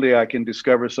 and hopefully I can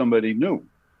discover somebody new,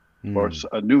 or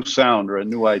a new sound or a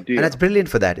new idea. And it's brilliant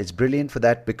for that. It's brilliant for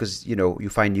that because you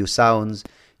find new sounds,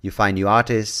 you find new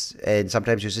artists, and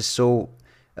sometimes you're just so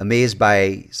amazed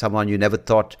by someone you never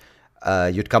thought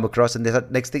you'd come across, and the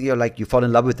next thing you fall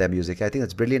in love with their music. I think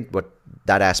that's brilliant.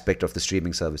 That aspect of the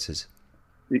streaming services.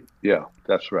 Yeah,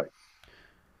 that's right.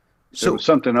 So there was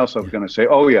something else I was going to say.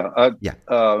 Oh yeah,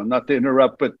 not to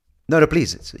interrupt, but no,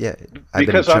 please.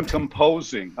 Because I'm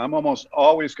composing. I'm almost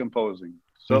always composing.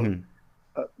 So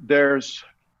there's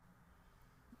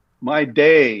my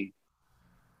day,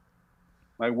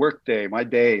 my work day,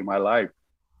 my life.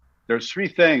 There's three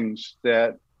things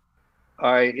that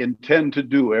I intend to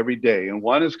do every day. And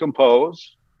one is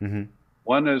compose. Mm-hmm.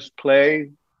 One is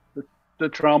play the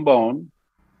trombone,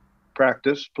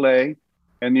 practice, play.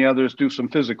 And the other is do some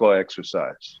physical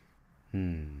exercise.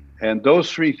 And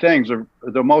those three things are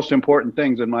the most important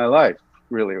things in my life,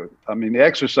 really. I mean, the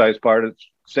exercise part is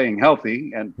staying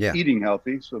healthy and eating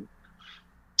healthy.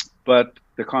 But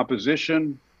the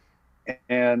composition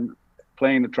and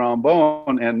playing the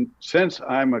trombone. And since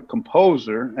I'm a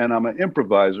composer and I'm an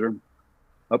improviser,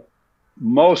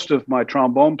 most of my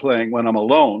trombone playing when I'm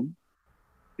alone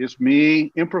is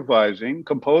me improvising,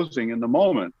 composing in the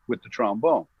moment with the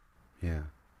trombone. Yeah.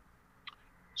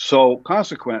 So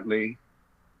consequently,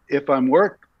 if I'm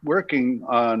working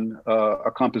on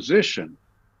a composition,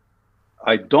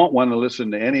 I don't want to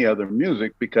listen to any other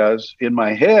music because in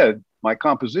my head, my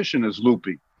composition is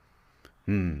looping.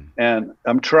 And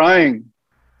I'm trying,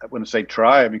 I wouldn't say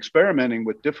try, I'm experimenting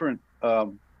with different,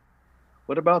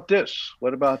 what about this?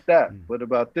 What about that? What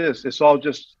about this? It's all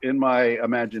just in my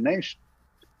imagination.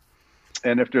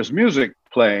 And if there's music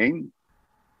playing,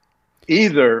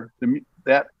 either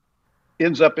that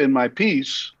ends up in my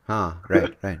piece,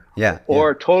 right, yeah,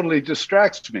 or totally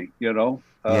distracts me,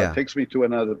 takes me to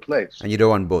another place. And you don't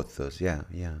want both those,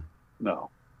 No.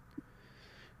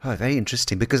 Oh, very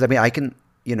interesting, because I mean, I can,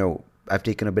 I've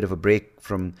taken a bit of a break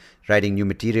from writing new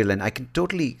material, and I can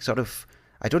totally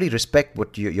I totally respect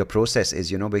what your process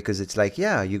is, because it's like,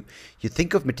 yeah, you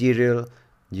think of material,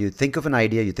 you think of an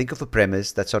idea, you think of a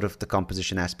premise, that's sort of the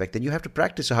composition aspect, and you have to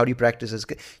practice. So how do you practice?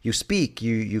 You speak,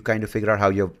 you kind of figure out how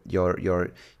your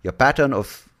pattern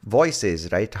of voice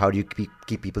is, right? How do you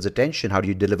keep people's attention? How do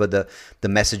you deliver the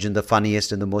message in the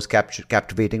funniest and the most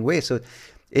captivating way? So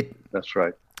that's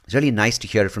right. It's really nice to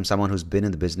hear it from someone who's been in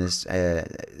the business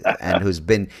and who's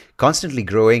been constantly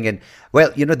growing. And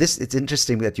well, it's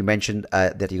interesting that you mentioned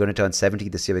that you're going to turn 70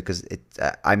 this year, because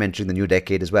I'm entering the new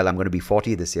decade as well. I'm going to be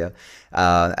 40 this year,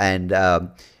 and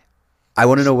I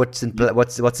want to know what's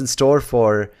in store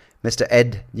for Mr.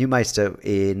 Ed Neumeister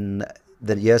in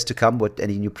the years to come.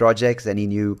 Any new projects, any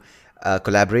new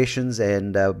collaborations,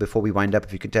 and before we wind up,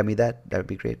 if you could tell me that would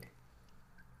be great.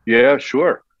 Yeah,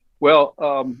 sure. Well,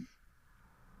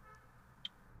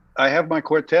 I have my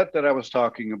quartet that I was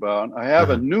talking about. I have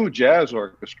a new jazz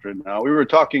orchestra now. We were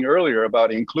talking earlier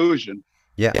about inclusion.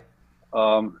 Yeah.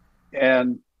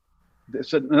 And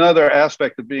it's another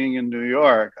aspect of being in New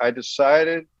York. I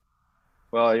decided,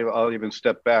 well, I'll even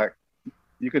step back.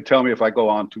 You could tell me if I go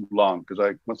on too long,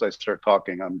 because once I start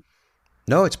talking,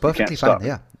 No, it's perfectly fine.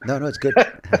 Yeah. No, it's good.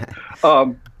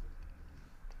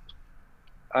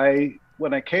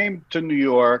 When I came to New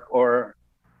York, or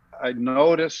I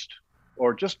noticed,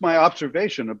 or just my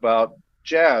observation about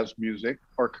jazz music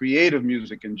or creative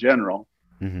music in general,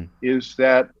 is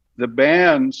that the big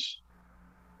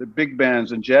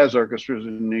bands and jazz orchestras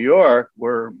in New York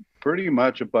were pretty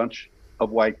much a bunch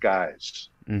of white guys.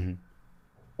 And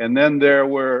then there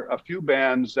were a few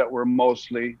bands that were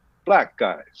mostly black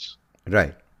guys.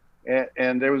 Right.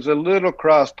 And there was a little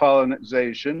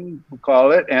cross-pollination, we'll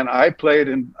call it. And I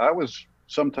was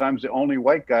sometimes the only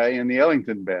white guy in the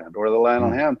Ellington band or the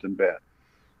Lionel Hampton band.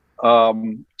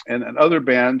 And other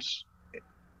bands,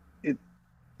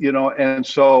 and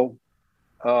so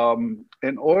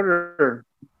in order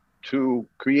to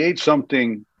create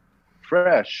something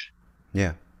fresh,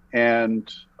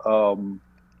 and I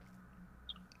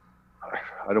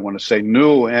don't want to say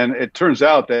new, and it turns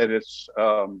out that it's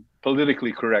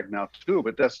politically correct now too,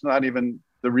 but that's not even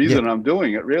the reason I'm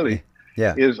doing it, really.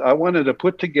 Is I wanted to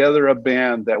put together a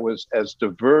band that was as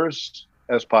diverse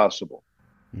as possible.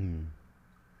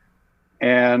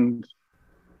 And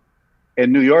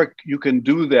in New York, you can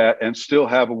do that and still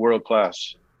have a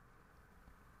world-class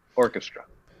orchestra.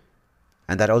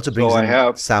 And that also brings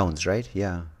in sounds, right?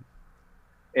 Yeah.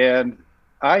 And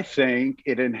I think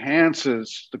it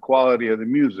enhances the quality of the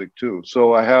music too.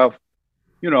 So I have,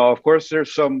 of course,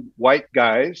 there's some white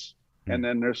guys, and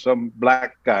then there's some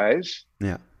black guys.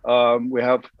 Yeah. I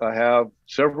have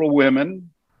several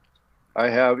women. I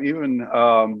have even,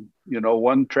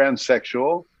 one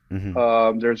transsexual.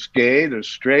 There's gay, there's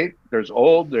straight, there's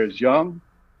old, there's young.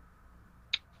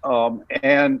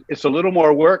 And it's a little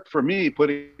more work for me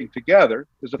putting together,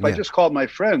 because if I just called my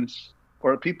friends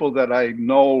or people that I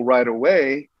know right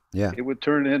away, it would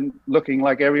turn in looking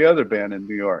like every other band in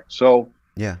New York. So,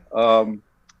 and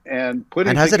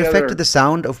has it affected the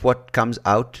sound of what comes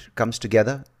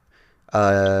together?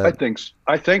 I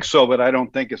think so, but I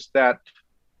don't think it's that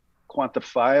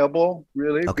quantifiable,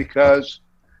 really, because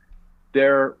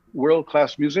they're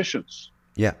world-class musicians.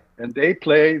 Yeah. And they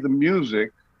play the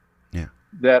music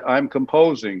that I'm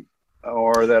composing,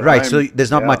 or that so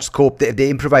there's not much scope. They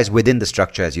improvise within the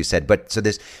structure, as you said. But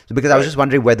because I was just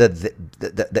wondering whether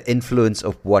the influence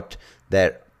of what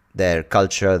their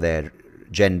culture, their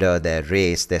gender, their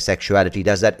race, their sexuality,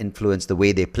 does that influence the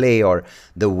way they play or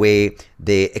the way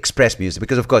they express music?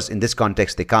 Because of course in this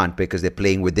context they can't, because they're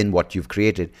playing within what you've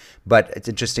created. But it's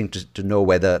interesting to know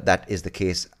whether that is the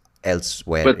case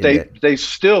elsewhere. But they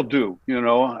still do,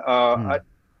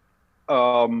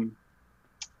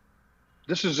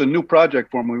 this is a new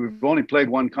project for me. We've only played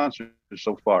one concert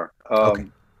so far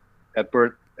at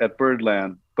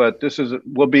Birdland, but this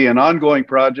will be an ongoing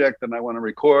project, and I want to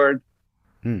record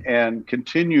and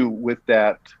continue with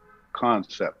that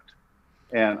concept.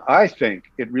 And I think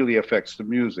it really affects the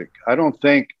music. I don't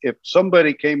think if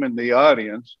somebody came in the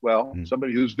audience,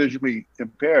 somebody who's visually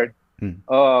impaired,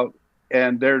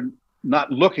 and they're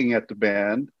not looking at the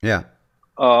band,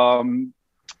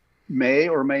 may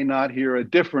or may not hear a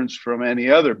difference from any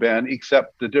other band,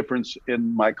 except the difference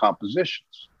in my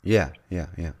compositions. Yeah.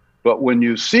 But when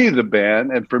you see the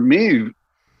band, and for me,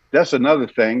 that's another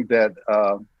thing that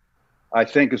I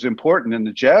think is important in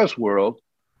the jazz world,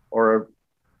 or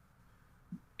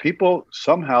people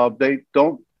somehow they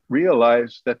don't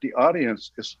realize that the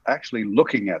audience is actually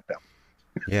looking at them.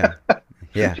 Yeah.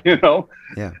 Yeah.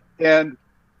 And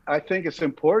I think it's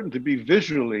important to be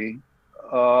visually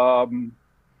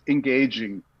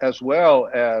engaging as well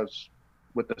as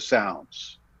with the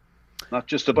sounds, not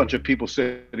just a bunch of people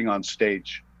sitting on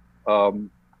stage. Now,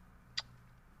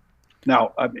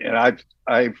 I mean,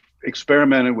 I've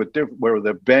experimented with different, where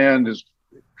the band is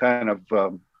kind of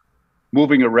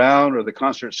moving around, or the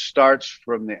concert starts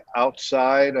from the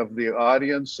outside of the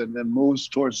audience and then moves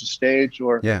towards the stage.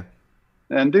 Or yeah.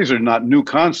 And these are not new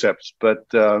concepts, but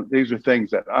these are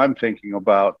things that I'm thinking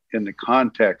about in the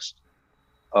context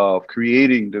of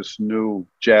creating this new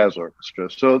jazz orchestra.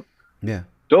 So yeah,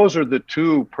 those are the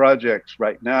two projects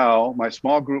right now, my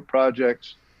small group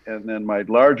projects and then my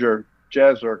larger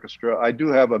jazz orchestra. I do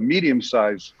have a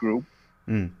medium-sized group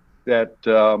that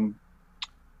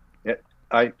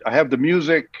I have the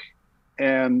music,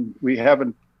 and I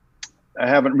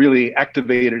haven't really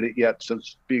activated it yet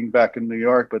since being back in New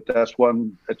York, but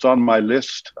it's on my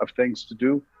list of things to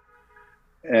do.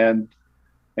 And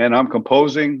I'm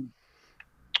composing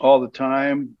all the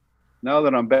time. Now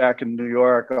that I'm back in New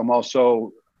York, I'm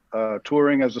also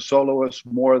touring as a soloist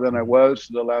more than I was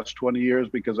the last 20 years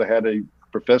because I had a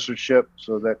professorship.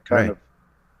 So that kind of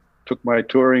took my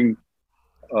touring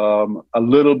a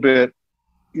little bit,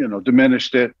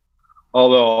 diminished it.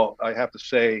 Although I have to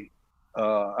say,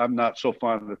 I'm not so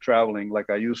fond of traveling like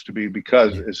I used to be,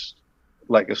 because it's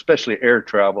like, especially air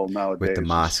travel nowadays. With the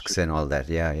masks and all that.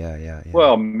 Yeah.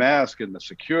 Well, mask and the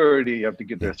security, you have to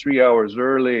get there 3 hours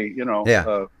early,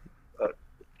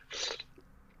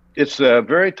 it's a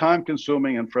very time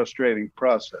consuming and frustrating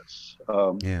process.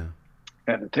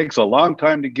 And it takes a long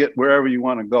time to get wherever you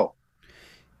want to go.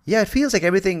 Yeah, it feels like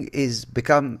everything is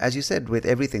become, as you said, with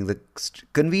everything, the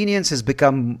convenience has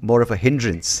become more of a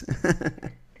hindrance.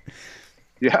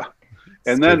 Yeah.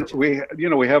 And then we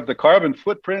have the carbon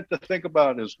footprint to think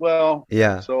about as well.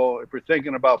 Yeah. So if we're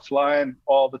thinking about flying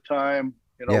all the time,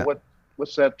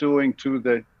 what's that doing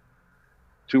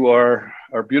to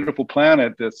our beautiful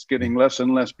planet that's getting less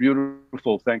and less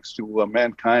beautiful thanks to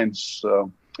mankind's,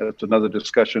 that's another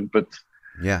discussion, but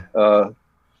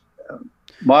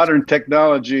modern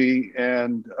technology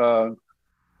and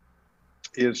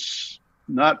is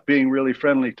not being really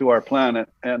friendly to our planet,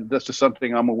 and this is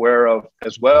something I'm aware of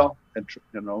as well, and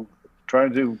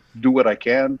trying to do what I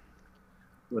can.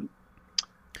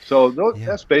 So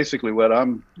that's basically what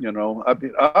I'm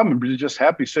just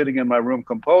happy sitting in my room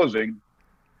composing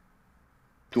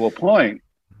to a point.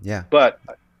 Yeah. But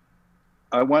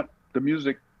I want the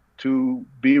music to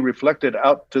be reflected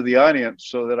out to the audience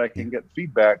so that I can get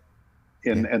feedback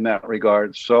in that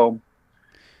regard. So,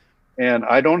 and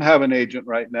I don't have an agent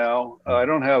right now. I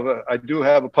do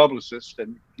have a publicist,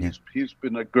 and he's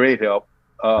been a great help.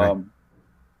 And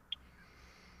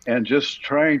just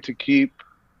trying to keep,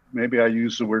 maybe I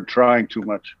use the word trying too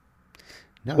much.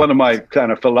 No. One of my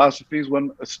kind of philosophies,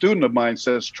 when a student of mine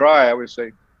says try, I always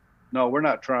say, no, we're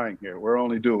not trying here. We're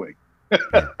only doing.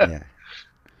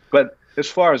 But as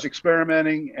far as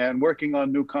experimenting and working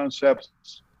on new concepts,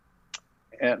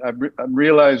 and I'm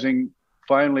realizing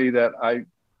finally that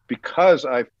because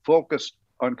I focused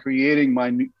on creating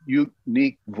my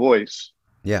unique voice,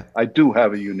 I do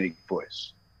have a unique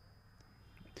voice.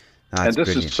 And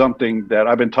this is something that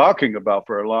I've been talking about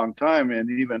for a long time, and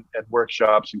even at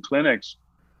workshops and clinics,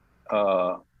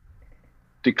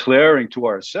 declaring to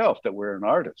ourselves that we're an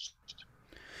artist.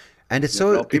 And it's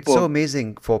so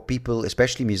amazing for people,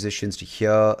 especially musicians, to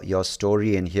hear your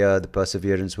story and hear the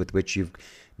perseverance with which you've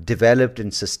developed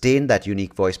and sustained that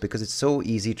unique voice, because it's so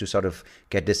easy to sort of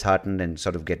get disheartened and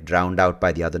sort of get drowned out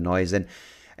by the other noise. And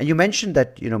you mentioned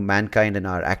that, mankind and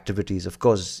our activities, of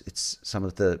course, it's some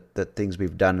of the things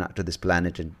we've done to this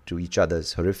planet and to each other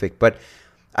is horrific. But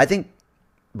I think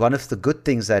one of the good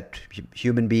things that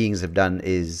human beings have done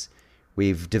is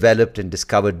we've developed and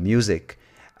discovered music.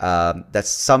 That's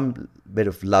some bit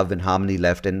of love and harmony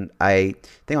left. And I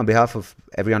think on behalf of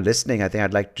everyone listening, I think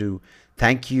I'd like to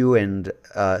thank you and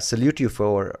salute you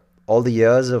for all the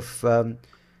years of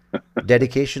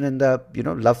dedication and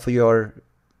love for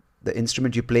the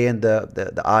instrument you play and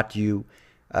the art you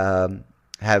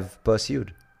have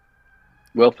pursued.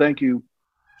 Well, thank you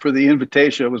for the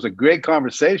invitation. It was a great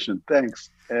conversation. Thanks.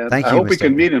 And thank you, I hope we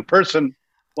can meet in person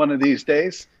one of these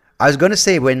days. I was going to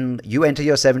say, when you enter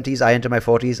your 70s, I enter my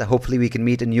 40s, hopefully we can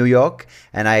meet in New York,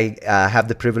 and I have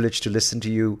the privilege to listen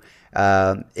to you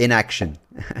in action.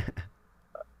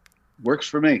 Works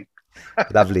for me.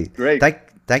 Lovely. Great.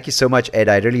 Thank you so much, Ed.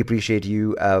 I really appreciate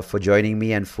you for joining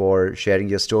me and for sharing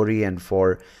your story and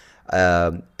for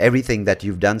everything that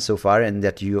you've done so far and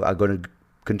that you are going to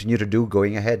continue to do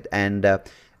going ahead. And I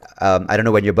don't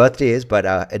know when your birthday is, but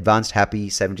advanced happy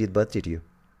 70th birthday to you.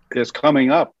 is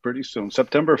coming up pretty soon,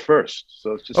 September 1st.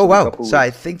 So it's just oh, in a wow. couple So weeks. I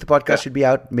think the podcast should be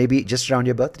out maybe just around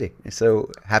your birthday. So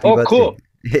happy Oh, birthday. cool.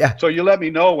 Yeah. So you let me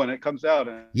know when it comes out,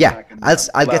 and Yeah, I can I'll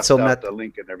get blast out Somnath the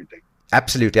link and everything.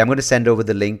 Absolutely. I'm going to send over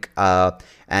the link.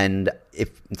 And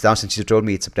if now, since you told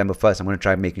me it's September 1st, I'm going to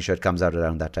try making sure it comes out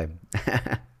around that time.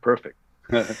 Perfect.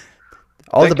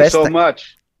 All the best. Thank you so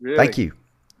much. Really. Thank you.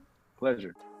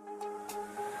 Pleasure.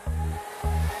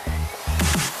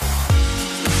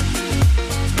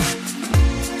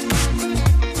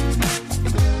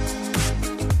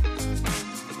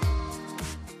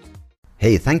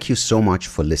 Hey, thank you so much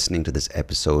for listening to this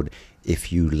episode.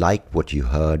 If you liked what you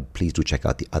heard, please do check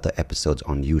out the other episodes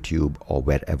on YouTube or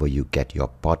wherever you get your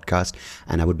podcast.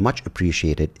 And I would much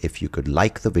appreciate it if you could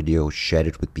like the video, share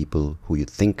it with people who you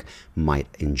think might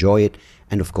enjoy it.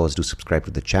 And of course, do subscribe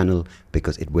to the channel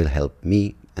because it will help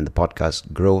me and the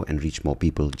podcast grow and reach more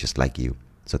people just like you.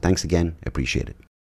 So thanks again. Appreciate it.